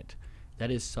client.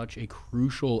 That is such a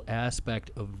crucial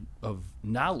aspect of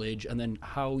knowledge, and then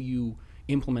how you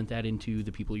implement that into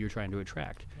the people you're trying to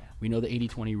attract. Yeah. We know the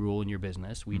 80-20 rule in your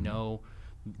business. We know,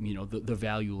 the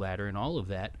value ladder and all of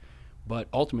that. But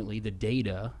ultimately, the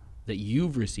data that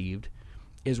you've received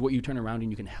is what you turn around and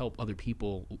you can help other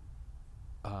people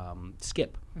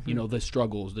skip. The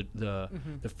struggles, the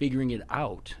figuring it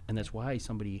out, and that's why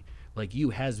somebody like you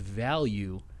has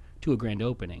value to a grand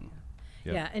opening.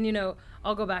 Yep. Yeah, and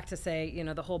I'll go back to say,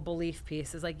 the whole belief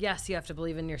piece is like, yes, you have to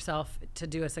believe in yourself to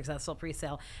do a successful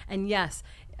pre-sale, and yes,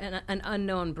 an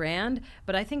unknown brand,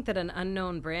 but I think that an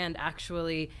unknown brand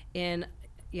actually in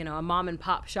a mom and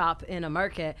pop shop in a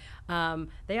market,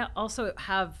 they also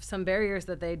have some barriers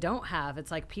that they don't have. It's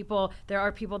like there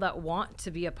are people that want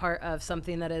to be a part of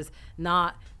something that is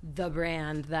not the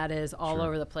brand that is all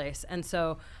over the place. And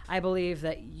so I believe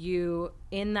that you,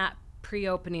 in that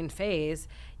pre-opening phase,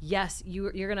 yes,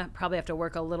 you're going to probably have to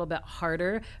work a little bit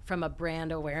harder from a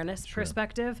brand awareness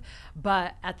perspective,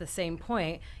 but at the same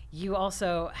point, you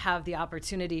also have the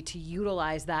opportunity to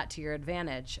utilize that to your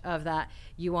advantage, of that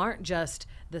you aren't just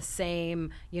the same,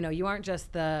 you aren't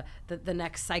just the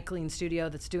next cycling studio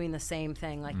that's doing the same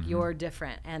thing. Like you're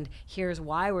different, and here's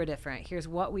why we're different. Here's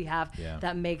what we have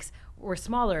that makes we're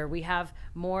smaller. We have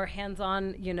more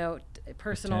hands-on,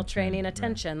 personal training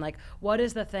attention. Like, what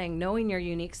is the thing? Knowing your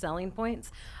unique selling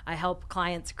points, I help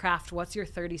clients craft what's your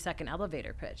 30-second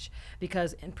elevator pitch.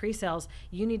 Because in pre-sales,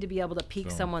 you need to be able to pique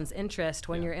someone's interest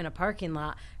when you're in a parking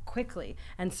lot quickly.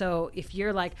 And so if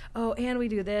you're like, oh, and we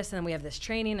do this, and then we have this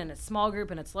training, and it's small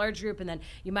group, and it's large group, and then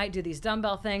you might do these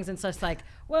dumbbell things, and so it's like,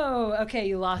 whoa, okay,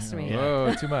 you lost me.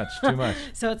 Whoa, too much.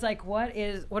 So it's like, what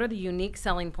are the unique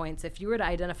selling points? If you were to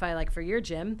identify, like for your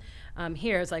gym,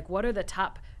 here, it's like, what are the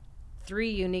top 3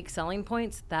 unique selling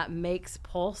points that makes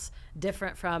Pulse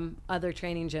different from other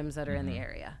training gyms that are in the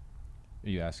area? Are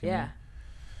you asking me?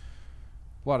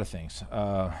 A lot of things.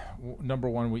 Number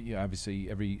one, we obviously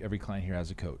every client here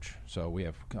has a coach. So we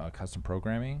have custom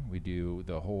programming. We do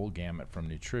the whole gamut from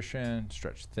nutrition,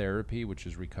 stretch therapy, which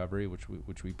is recovery,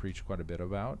 which we preach quite a bit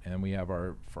about, and we have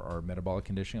for our metabolic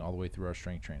conditioning all the way through our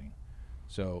strength training.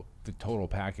 So the total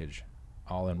package,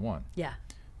 all in one. Yeah.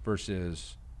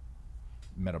 Versus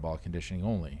metabolic conditioning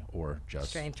only, or just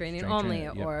strength training only,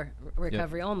 or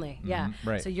recovery only. Yeah.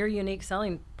 Right. So your unique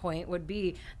selling point would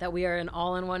be that we are an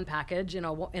all-in-one package in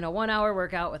a 1-hour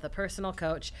workout with a personal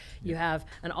coach. You have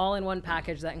an all-in-one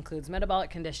package that includes metabolic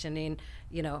conditioning,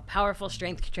 powerful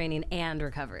strength training, and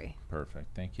recovery.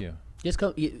 Perfect. Thank you.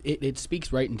 It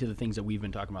speaks right into the things that we've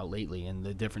been talking about lately, and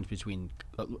the difference between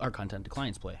our content to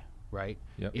clients play. Right?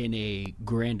 Yep. In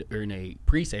a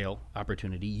pre-sale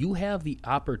opportunity, you have the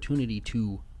opportunity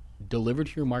to deliver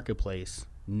to your marketplace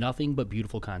nothing but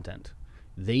beautiful content.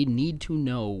 They need to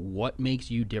know what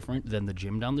makes you different than the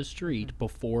gym down the street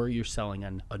before you're selling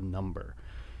a number.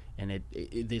 And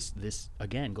this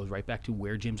again goes right back to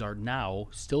where gyms are now,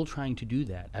 still trying to do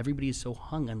that. Everybody is so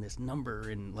hung on this number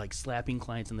and like slapping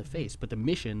clients in the face. But the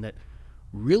mission that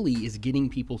really is getting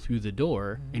people through the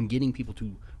door and getting people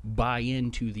to buy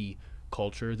into the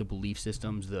culture, the belief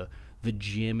systems, the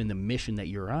gym and the mission that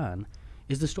you're on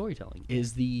is the storytelling,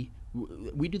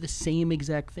 we do the same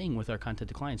exact thing with our content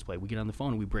to clients play. We get on the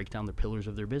phone and we break down the pillars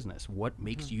of their business. What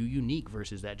makes you unique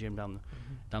versus that gym down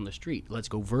the street? Let's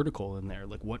go vertical in there.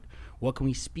 Like what can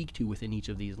we speak to within each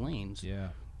of these lanes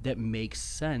that makes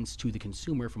sense to the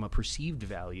consumer from a perceived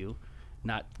value,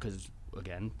 not because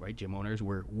again, right? Gym owners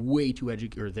were way too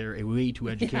they're way too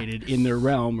educated in their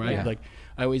realm, right? Yeah. Like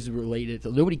I always relate it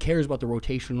to nobody cares about the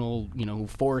rotational,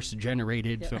 force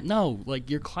generated. From, no, like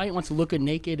your client wants to look good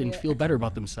naked and feel better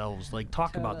about themselves. Like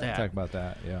talk about that. Talk about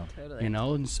that, yeah. Totally.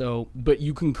 And so, but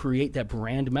you can create that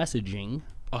brand messaging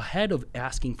ahead of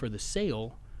asking for the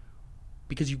sale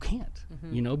because you can't,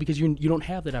 because you don't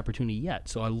have that opportunity yet.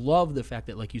 So I love the fact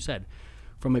that, like you said,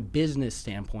 from a business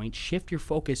standpoint, shift your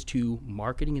focus to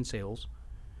marketing and sales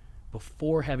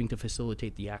before having to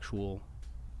facilitate the actual,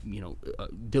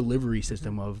 delivery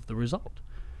system of the result.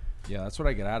 Yeah, that's what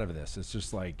I get out of this. It's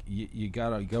just like you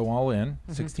got to go all in,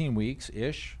 16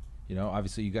 weeks-ish.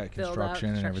 Obviously you got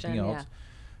construction and everything else.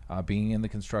 Being in the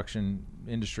construction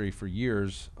industry for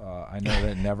years, I know that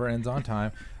it never ends on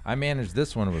time. I managed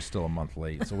this one; it was still a month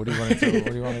late. So what do you want to do?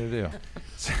 What do you want me to do?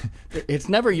 It's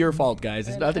never your fault, guys.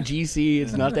 It's not the GC.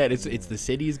 It's not that. It's the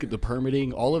cities, the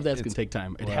permitting. All of that's going to take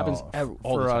time. It happens all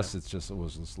the for time. us. It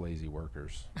was just lazy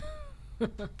workers.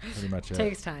 Pretty much it.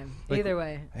 Takes time. Either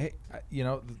way. Hey,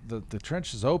 the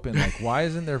trench is open. Like, why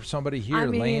isn't there somebody here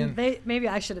laying? Maybe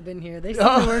I should have been here. They seem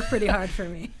to work pretty hard for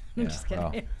me. I'm just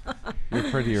kidding. Well,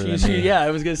 you're prettier than me. Yeah, I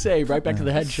was gonna say right back to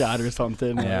the headshot or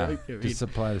something. Yeah, just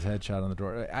apply his headshot on the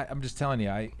door. I'm just telling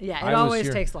you. It always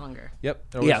takes longer.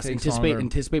 Yep. Yes,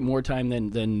 anticipate more time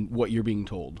than what you're being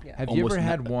told. Yeah. Have you ever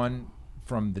had one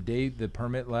from the day the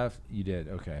permit left? You did.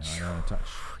 Okay. I don't want to touch.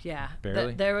 Yeah.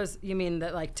 Barely. There was. You mean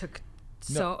that like took.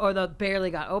 So, or the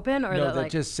barely got open, or no, that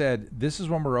just said this is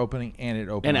when we're opening, and it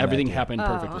opened, and everything happened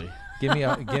perfectly. Give me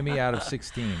out of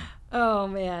 16. Oh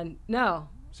man, no.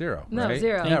 0. No, right?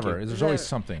 0. Never. There's always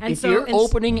something. And if you're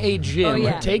opening a gym,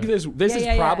 take this. This is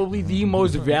probably the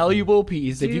most valuable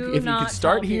piece. If you could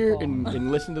start here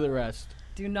and listen to the rest.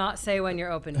 Do not say when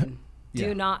you're opening.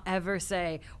 Do not ever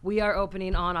say we are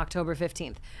opening on October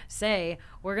 15th. Say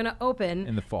we're going to open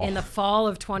in the fall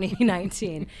of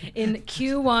 2019, in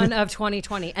Q1 of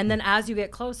 2020. And then as you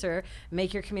get closer,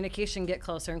 make your communication get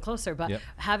closer and closer. But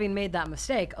having made that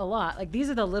mistake a lot, like these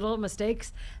are the little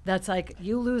mistakes that's like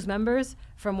you lose members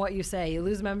from what you say. You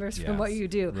lose members from what you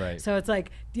do. Right. So it's like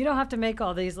you don't have to make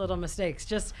all these little mistakes.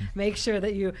 Just make sure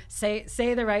that you say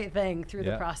the right thing through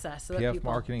the process. So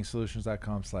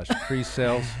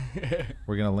PFmarketingsolutions.com/pre-sales.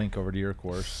 We're going to link over to your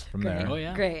course from there. Oh,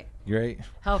 yeah. Great.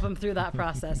 Help them through that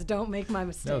process. Don't make my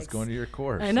mistakes. No, it's going to your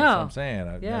course. I know. That's what I'm saying.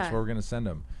 That's where we're going to send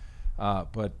them.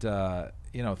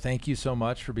 Thank you so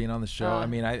much for being on the show. I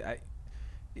mean,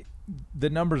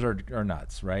 the numbers are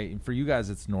nuts, right? And for you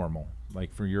guys, it's normal.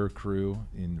 Like for your crew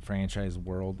in the franchise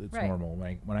world, it's normal.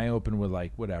 Like when I opened with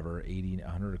 80,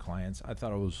 100 clients, I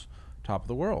thought it was top of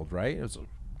the world, right? It was a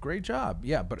great job.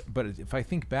 Yeah, but if I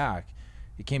think back,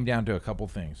 it came down to a couple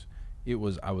things. I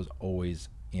was always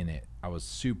in it. I was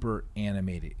super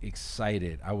animated,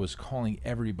 excited. I was calling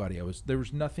everybody. There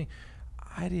was nothing.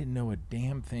 I didn't know a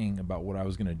damn thing about what I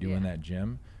was going to do in that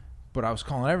gym, but I was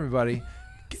calling everybody.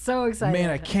 So excited. Man,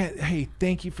 I can't. Hey,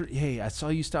 thank you for. Hey, I saw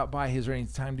you stop by. Is there any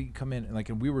time to come in?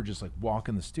 And we were just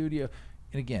walking the studio.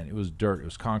 And again, it was dirt. It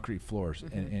was concrete floors,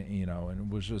 and it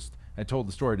was just. I told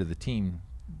the story to the team,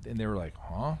 and they were like,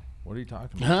 "Huh? What are you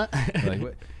talking about?"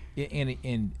 What?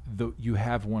 You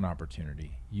have one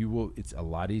opportunity. It's a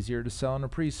lot easier to sell in a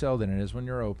pre-sale than it is when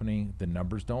you're opening. The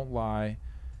numbers don't lie.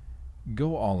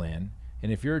 Go all in.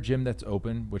 And if you're a gym that's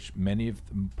open, which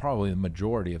probably the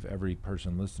majority of every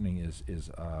person listening is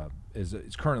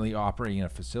currently operating in a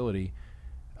facility,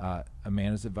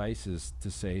 Amanda's advice is to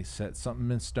set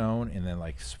something in stone and then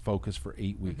focus for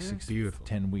 8 weeks, 6,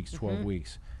 10 weeks, 12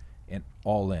 weeks, and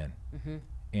all in.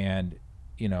 And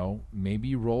maybe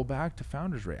you roll back to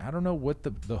founder's rate. I don't know what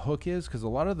the hook is, because a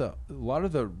lot of the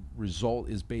result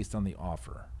is based on the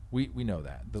offer. We know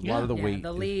that. A lot of the weight.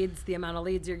 The leads, the amount of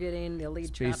leads you're getting, the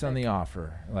lead traffic. Based on the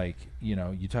offer.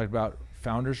 You talked about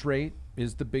founder's rate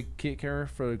is the big kicker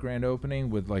for the grand opening,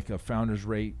 with a founder's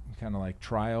rate kind of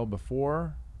trial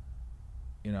before.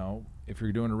 If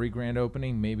you're doing a re-grand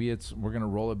opening, maybe we're going to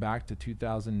roll it back to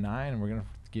 2009 and we're going to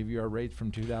give you our rates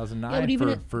from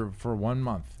 2009 for 1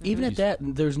 month. Even at that,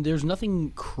 there's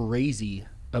nothing crazy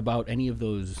about any of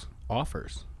those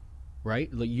offers,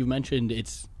 right? Like you mentioned,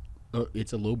 it's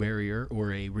a low barrier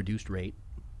or a reduced rate.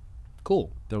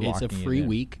 Cool. It's a free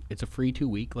week. It's a free 2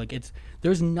 week. Like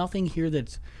there's nothing here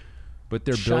that's. But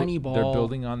they're shiny ball. They're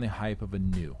building on the hype of a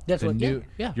new. That's what. New,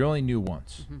 yeah. You're only new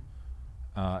once.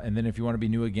 And then if you want to be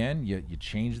new again, you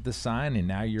change the sign, and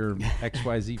now you're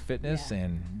XYZ Fitness,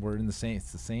 and we're in the same.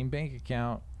 It's the same bank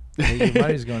account that your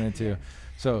money's going into.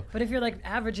 So, but if you're like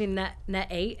averaging net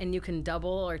 8 and you can double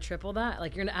or triple that,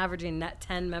 like you're averaging net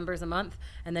 10 members a month,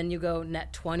 and then you go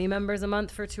net 20 members a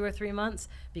month for 2 or 3 months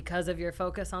because of your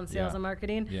focus on sales and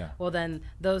marketing. Yeah. Well, then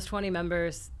those 20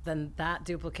 members, then that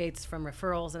duplicates from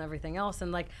referrals and everything else,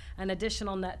 and like an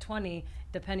additional net 20,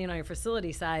 depending on your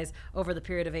facility size, over the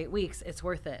period of 8 weeks, it's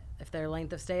worth it. If their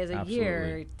length of stay is a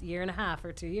year and a half,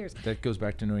 or 2 years. That goes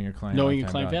back to knowing your client. Knowing your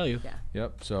client value. Yeah.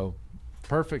 Yep. So.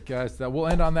 Perfect, guys. We'll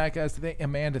end on that, guys.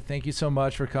 Amanda, thank you so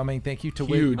much for coming. Thank you to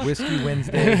Whiskey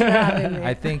Wednesday.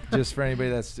 I think just for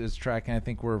anybody that's is tracking, I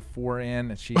think we're 4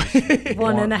 in. She's 1.5.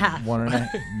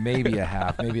 1.5, maybe a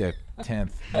half, maybe a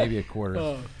tenth, maybe a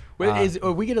quarter.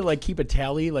 Are we gonna like keep a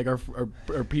tally? Like, are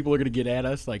people are gonna get at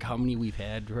us like how many we've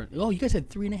had? Oh, you guys had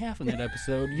 3.5 in that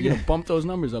episode. You're gonna bump those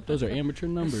numbers up. Those are amateur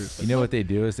numbers. You know what they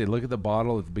do is they look at the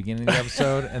bottle at the beginning of the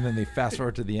episode and then they fast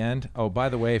forward to the end. Oh, by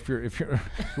the way, if you're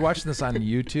watching this on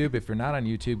YouTube, if you're not on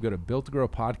YouTube, go to Built to Grow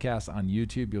Podcast on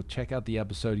YouTube. You'll check out the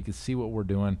episode. You can see what we're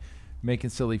doing,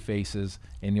 making silly faces,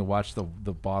 and you'll watch the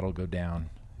bottle go down.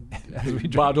 As we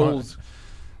Bottles.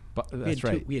 But that's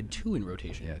right. We had 2 in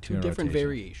rotation. Yeah, two different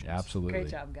variations. Absolutely. Great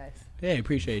job, guys. Hey,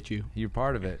 appreciate you. You're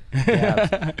part of it. Yeah.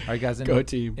 All right, guys. Go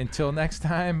team. Until next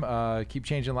time, keep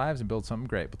changing lives and build something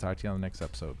great. We'll talk to you on the next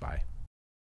episode. Bye.